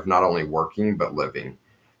way of not only working, but living.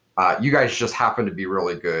 You guys just happen to be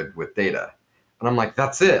really good with data. And I'm like,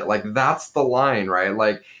 that's it. Like, that's the line, right?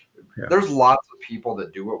 Like, Yeah. there's lots of people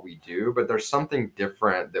that do what we do, but there's something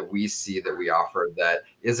different that we see that we offer that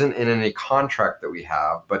isn't in any contract that we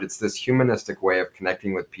have, but it's this humanistic way of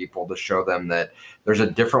connecting with people to show them that there's a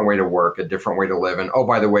different way to work, a different way to live. And oh,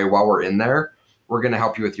 by the way, while we're in there, we're going to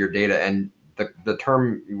help you with your data. And the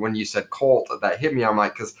term, when you said cult, that hit me. I'm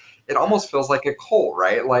like, because it almost feels like a cult,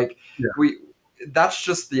 right? Like Yeah. that's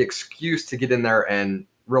just the excuse to get in there and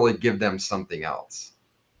really give them something else.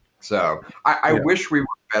 So I wish we were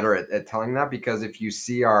better at telling that, because if you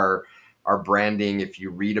see our branding, if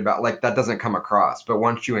you read about, like, that doesn't come across. But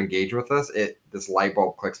once you engage with us, this light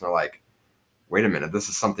bulb clicks and they're like, wait a minute, this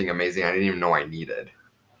is something amazing I didn't even know I needed.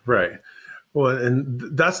 Right. Well,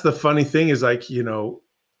 and that's the funny thing is, like,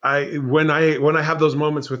 when I have those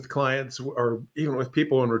moments with clients or even with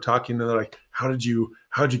people when we're talking, and they're like, how'd you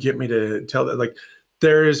get me to tell that? Like,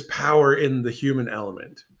 there is power in the human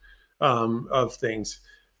element of things,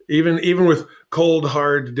 even with cold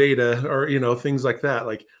hard data, or things like that.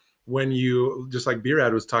 Like, when you, just like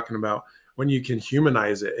B-Rad was talking about, when you can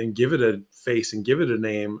humanize it and give it a face and give it a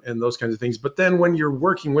name and those kinds of things. But then when you're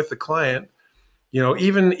working with the client,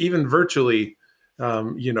 even virtually,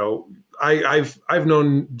 I've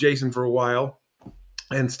known Jason for a while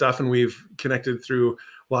and stuff, and we've connected through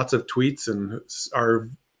lots of tweets and our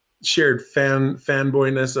shared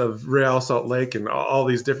fanboyness of Real Salt Lake and all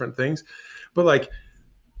these different things. But like,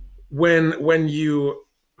 when you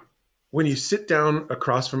sit down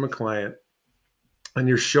across from a client and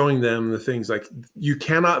you're showing them the things, like, you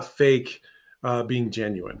cannot fake being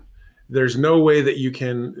genuine. There's no way that you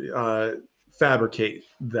can fabricate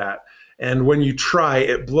that. And when you try,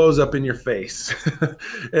 it blows up in your face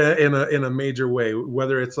in a major way,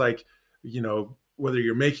 whether it's like, whether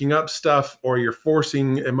you're making up stuff or you're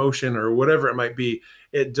forcing emotion or whatever it might be,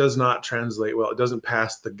 it does not translate well. It doesn't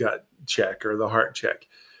pass the gut check or the heart check.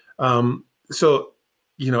 So,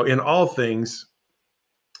 in all things,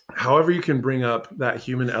 however you can bring up that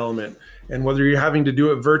human element, and whether you're having to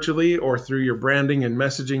do it virtually or through your branding and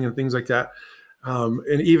messaging and things like that,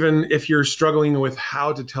 and even if you're struggling with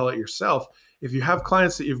how to tell it yourself, if you have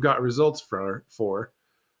clients that you've got results for,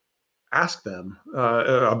 ask them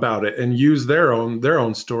about it and use their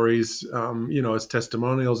own stories, as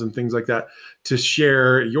testimonials and things like that, to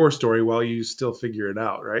share your story while you still figure it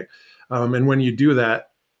out, right? And when you do that,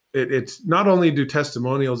 it's not only do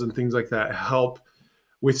testimonials and things like that help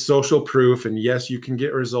with social proof, and yes, you can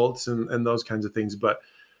get results and those kinds of things, but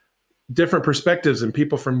different perspectives and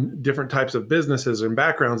people from different types of businesses and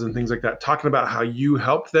backgrounds and things like that, talking about how you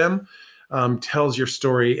helped them, tells your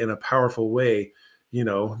story in a powerful way,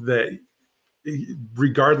 that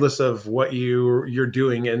regardless of what you're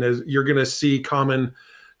doing, and as you're going to see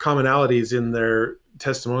commonalities in their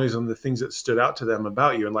testimonies and the things that stood out to them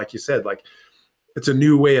about you. And like you said, like, it's a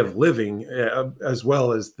new way of living, as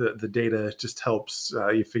well as the data just helps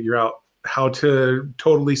you figure out how to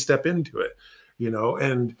totally step into it,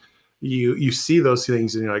 and you see those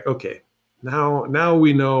things and you're like, okay, now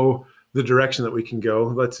we know the direction that we can go.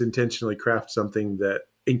 Let's intentionally craft something that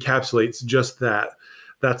encapsulates just that.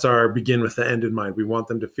 That's our begin with the end in mind. We want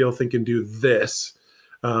them to feel, think, and do this.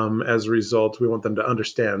 As a result, we want them to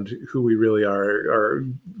understand who we really are, or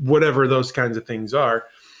whatever those kinds of things are.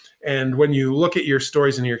 And when you look at your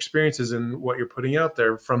stories and your experiences and what you're putting out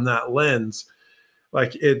there from that lens,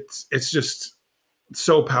 like, it's just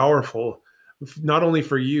so powerful, not only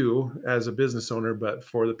for you as a business owner, but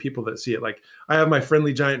for the people that see it. Like, I have my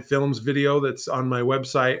Friendly Giant Films video that's on my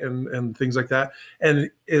website and things like that.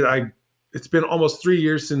 And it's been almost 3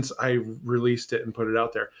 years since I released it and put it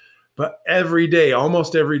out there. But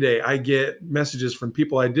almost every day, I get messages from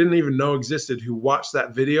people I didn't even know existed who watched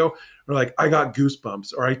that video. Or like, I got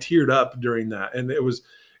goosebumps, or I teared up during that. And it was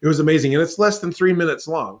amazing. And it's less than 3 minutes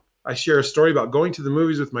long. I share a story about going to the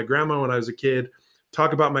movies with my grandma when I was a kid,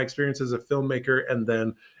 talk about my experience as a filmmaker, and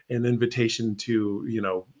then an invitation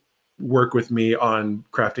to, work with me on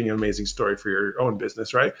crafting an amazing story for your own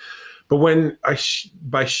business, right? But when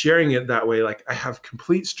by sharing it that way, like, I have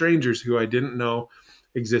complete strangers who I didn't know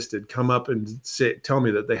existed come up and tell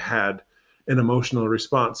me that they had an emotional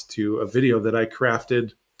response to a video that I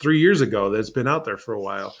crafted 3 years ago that's been out there for a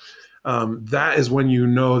while. That is when you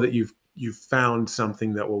know that you've found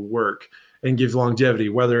something that will work and give longevity,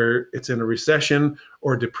 whether it's in a recession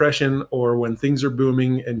or depression, or when things are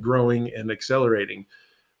booming and growing and accelerating.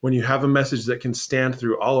 When you have a message that can stand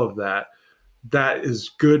through all of that, that is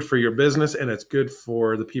good for your business, and it's good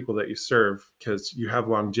for the people that you serve, because you have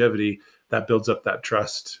longevity that builds up that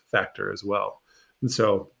trust factor as well. And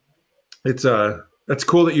so it's that's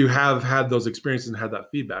cool that you have had those experiences and had that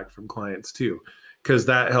feedback from clients too, because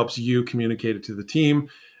that helps you communicate it to the team,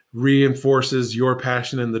 reinforces your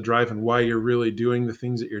passion and the drive and why you're really doing the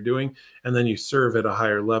things that you're doing. And then you serve at a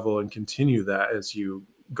higher level and continue that as you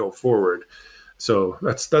go forward. So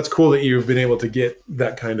that's cool that you've been able to get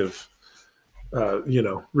that kind of,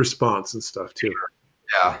 response and stuff too.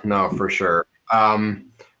 Yeah, no, for sure.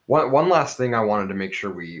 One last thing I wanted to make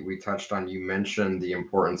sure we touched on. You mentioned the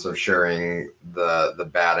importance of sharing the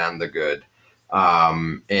bad and the good,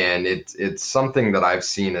 and it's something that I've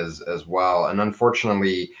seen as well. And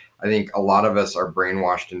unfortunately, I think a lot of us are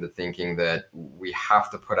brainwashed into thinking that we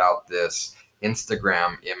have to put out this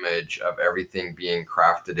Instagram image of everything being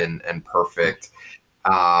crafted and perfect.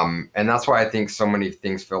 And that's why I think so many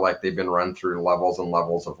things feel like they've been run through levels and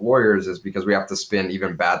levels of lawyers, is because we have to spin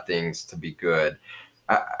even bad things to be good.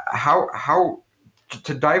 How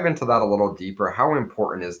to dive into that a little deeper, how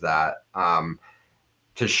important is that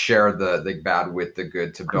to share the bad with the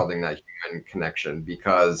good, to building that human connection?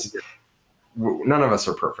 Because none of us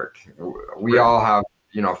are perfect. We all have,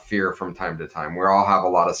 fear from time to time. We all have a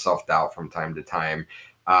lot of self-doubt from time to time.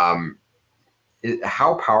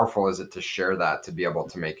 How powerful is it to share that, to be able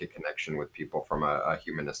to make a connection with people from a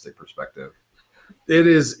humanistic perspective? It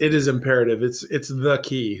is imperative. It's the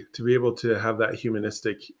key to be able to have that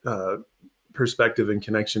humanistic perspective and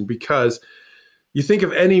connection, because you think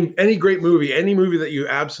of any great movie, any movie that you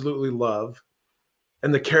absolutely love,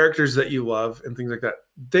 and the characters that you love and things like that,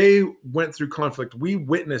 they went through conflict. We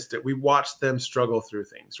witnessed it. We watched them struggle through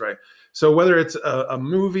things, right? So whether it's a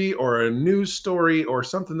movie or a news story or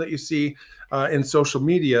something that you see in social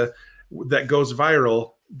media that goes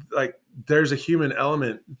viral, like there's a human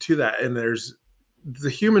element to that. And the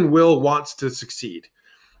human will wants to succeed.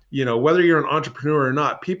 Whether you're an entrepreneur or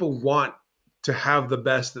not, people want to have the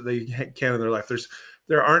best that they can in their life.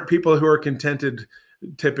 There aren't people who are contented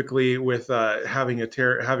typically with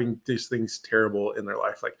having these things terrible in their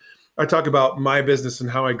life. Like I talk about my business and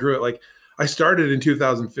how I grew it. Like I started in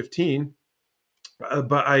 2015,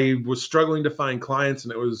 but I was struggling to find clients,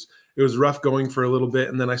 and it was rough going for a little bit.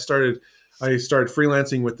 And then I started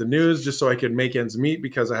freelancing with the news just so I could make ends meet,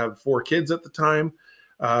 because I have 4 kids at the time.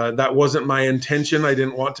 That wasn't my intention. I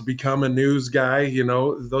didn't want to become a news guy,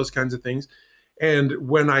 those kinds of things. And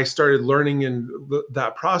when I started learning in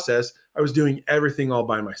that process, I was doing everything all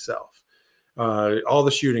by myself. All the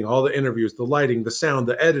shooting, all the interviews, the lighting, the sound,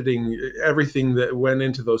 the editing, everything that went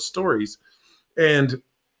into those stories. And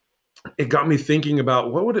it got me thinking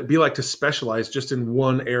about what would it be like to specialize just in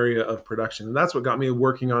one area of production. And that's what got me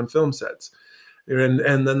working on film sets. And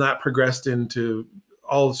then that progressed into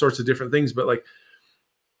all sorts of different things. But like,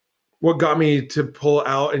 what got me to pull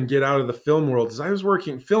out and get out of the film world is I was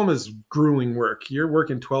working, film is grueling work. You're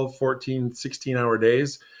working 12, 14, 16-hour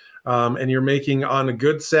days. And you're making on a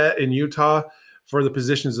good set in Utah for the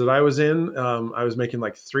positions that I was in. I was making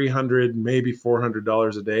like $300, maybe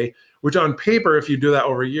 $400 a day, which on paper, if you do that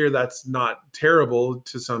over a year, that's not terrible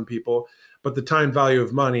to some people. But the time value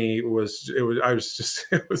of money it was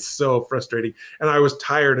so frustrating. And I was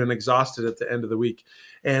tired and exhausted at the end of the week.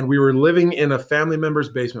 And we were living in a family member's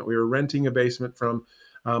basement. We were renting a basement from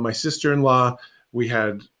my sister-in-law. We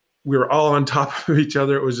were all on top of each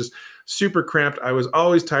other. It was just super cramped. I was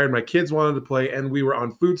always tired. My kids wanted to play, and we were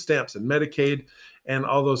on food stamps and Medicaid and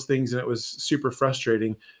all those things. And it was super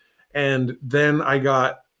frustrating. And then I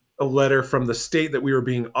got a letter from the state that we were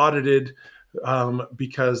being audited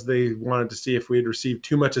because they wanted to see if we had received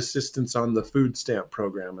too much assistance on the food stamp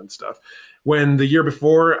program and stuff. When the year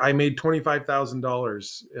before I made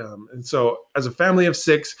 $25,000. And so as a family of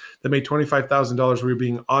 6 that made $25,000, we were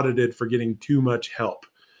being audited for getting too much help.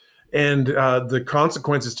 And the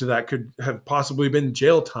consequences to that could have possibly been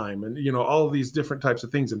jail time and, all of these different types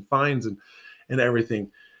of things and fines and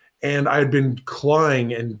everything. And I had been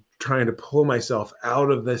clawing and trying to pull myself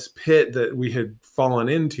out of this pit that we had fallen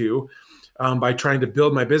into by trying to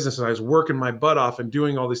build my business. And I was working my butt off and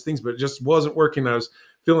doing all these things, but it just wasn't working. I was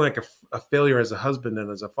feeling like a failure as a husband and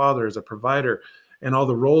as a father, as a provider, and all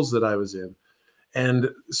the roles that I was in. And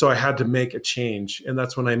so I had to make a change. And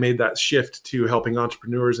that's when I made that shift to helping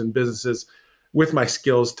entrepreneurs and businesses with my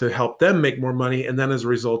skills to help them make more money. And then as a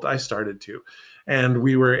result, I started to. And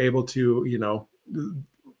we were able to,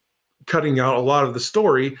 cutting out a lot of the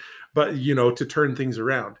story, but, to turn things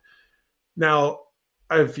around. Now,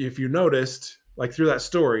 if you noticed, like through that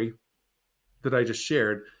story that I just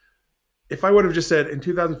shared, if I would have just said in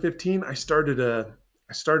 2015, I started a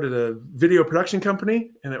video production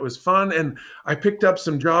company and it was fun. And I picked up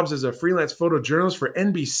some jobs as a freelance photojournalist for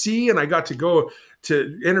NBC. And I got to go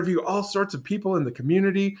to interview all sorts of people in the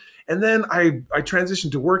community. And then I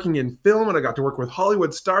transitioned to working in film, and I got to work with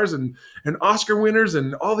Hollywood stars and Oscar winners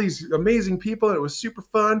and all these amazing people. And it was super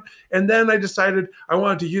fun. And then I decided I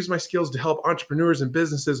wanted to use my skills to help entrepreneurs and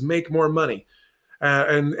businesses make more money.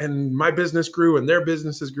 And my business grew and their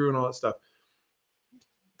businesses grew and all that stuff.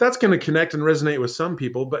 That's going to connect and resonate with some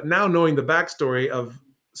people. But now knowing the backstory of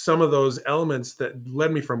some of those elements that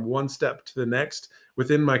led me from one step to the next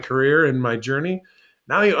within my career and my journey,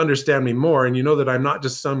 now you understand me more. And you know that I'm not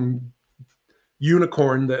just some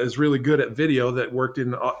unicorn that is really good at video that worked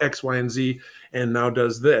in X, Y, and Z and now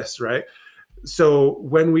does this, right? So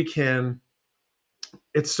when we can,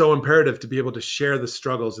 it's so imperative to be able to share the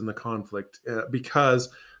struggles and the conflict because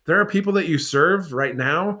there are people that you serve right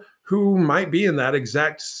now who might be in that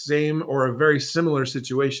exact same or a very similar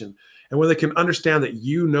situation. And when they can understand that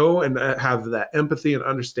you know and have that empathy and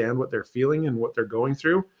understand what they're feeling and what they're going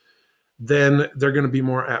through, then they're going to be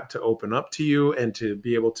more apt to open up to you and to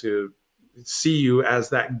be able to see you as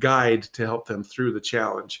that guide to help them through the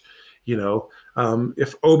challenge. You know,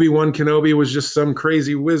 if Obi-Wan Kenobi was just some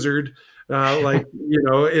crazy wizard, like, you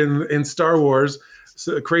know, in Star Wars,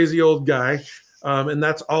 so a crazy old guy, and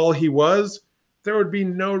that's all he was, there would be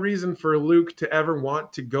no reason for Luke to ever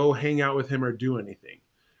want to go hang out with him or do anything.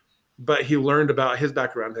 But he learned about his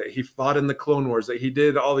background, that he fought in the Clone Wars, that he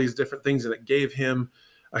did all these different things, and it gave him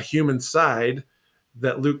a human side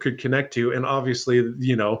that Luke could connect to. And obviously,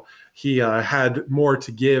 you know, he had more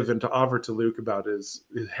to give and to offer to Luke about his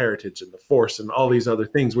heritage and the Force and all these other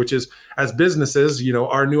things, which is, as businesses, you know,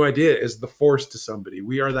 our new idea is the Force to somebody.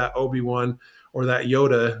 We are that Obi-Wan or that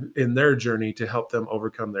Yoda in their journey to help them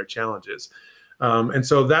overcome their challenges. And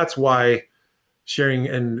so that's why sharing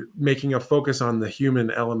and making a focus on the human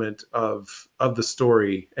element of the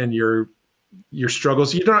story and your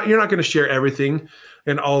struggles. You're not going to share everything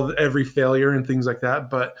and every failure and things like that,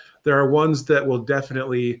 but there are ones that will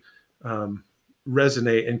definitely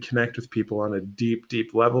resonate and connect with people on a deep,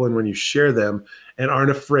 deep level. And when you share them and aren't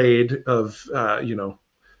afraid of, you know,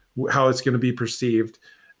 how it's going to be perceived,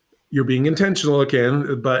 you're being intentional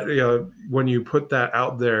again. But you know, when you put that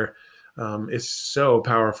out there, it's so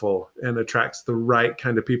powerful and attracts the right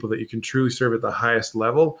kind of people that you can truly serve at the highest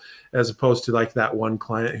level, as opposed to like that one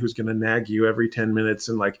client who's going to nag you every 10 minutes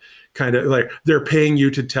and like kind of like they're paying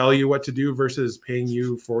you to tell you what to do versus paying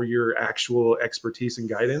you for your actual expertise and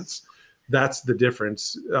guidance. That's the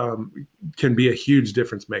difference. Can be a huge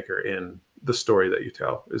difference maker in the story that you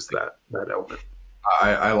tell, is that element.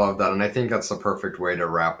 I love that. And I think that's the perfect way to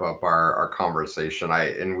wrap up our conversation.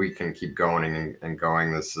 And we can keep going and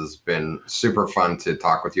going. This has been super fun to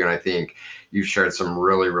talk with you. And I think you've shared some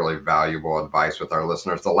really, really valuable advice with our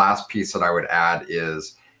listeners. The last piece that I would add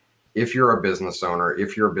is, if you're a business owner,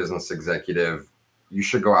 if you're a business executive, you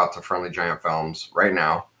should go out to Friendly Giant Films right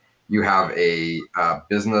now. You have a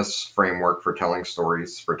business framework for telling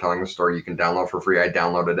stories, for telling the story you can download for free. I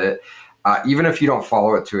downloaded it. Even if you don't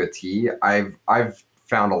follow it to a T, I've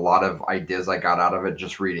found a lot of ideas I got out of it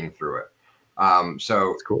just reading through it.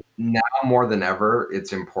 So cool. Now more than ever,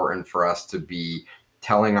 it's important for us to be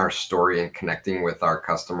telling our story and connecting with our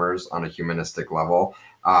customers on a humanistic level.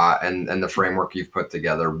 And the framework you've put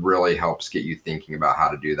together really helps get you thinking about how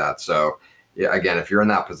to do that. So yeah, again, if you're in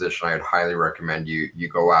that position, I would highly recommend you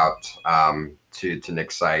go out to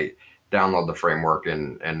Nick's site, download the framework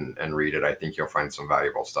and read it. I think you'll find some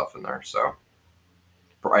valuable stuff in there. So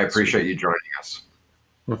I appreciate you joining us.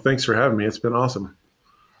 Well, thanks for having me. It's been awesome.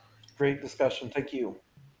 Great discussion. Thank you.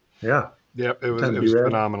 Yeah. Yep. It was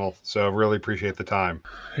phenomenal. So really appreciate the time.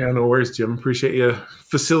 Yeah, no worries, Jim. Appreciate you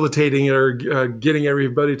facilitating or getting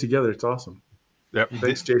everybody together. It's awesome. Yep.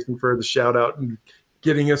 Thanks, Jason, for the shout out and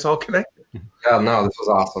getting us all connected. Yeah, no, this was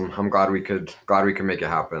awesome. I'm glad we could make it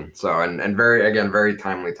happen. So, and very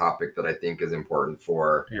timely topic that I think is important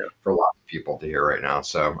for a lot of people to hear right now.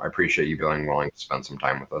 So I appreciate you being willing to spend some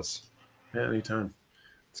time with us. Yeah, anytime.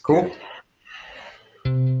 It's cool.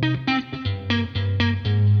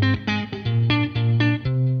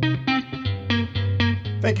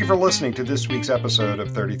 Thank you for listening to this week's episode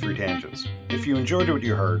of 33 Tangents. If you enjoyed what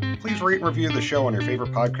you heard, please rate and review the show on your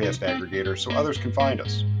favorite podcast aggregator so others can find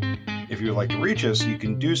us. If you would like to reach us, you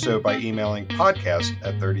can do so by emailing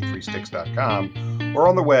podcast@33sticks.com or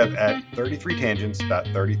on the web at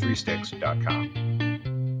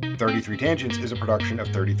 33tangents.33sticks.com. 33 Tangents is a production of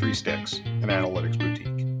 33 Sticks, an analytics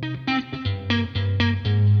boutique.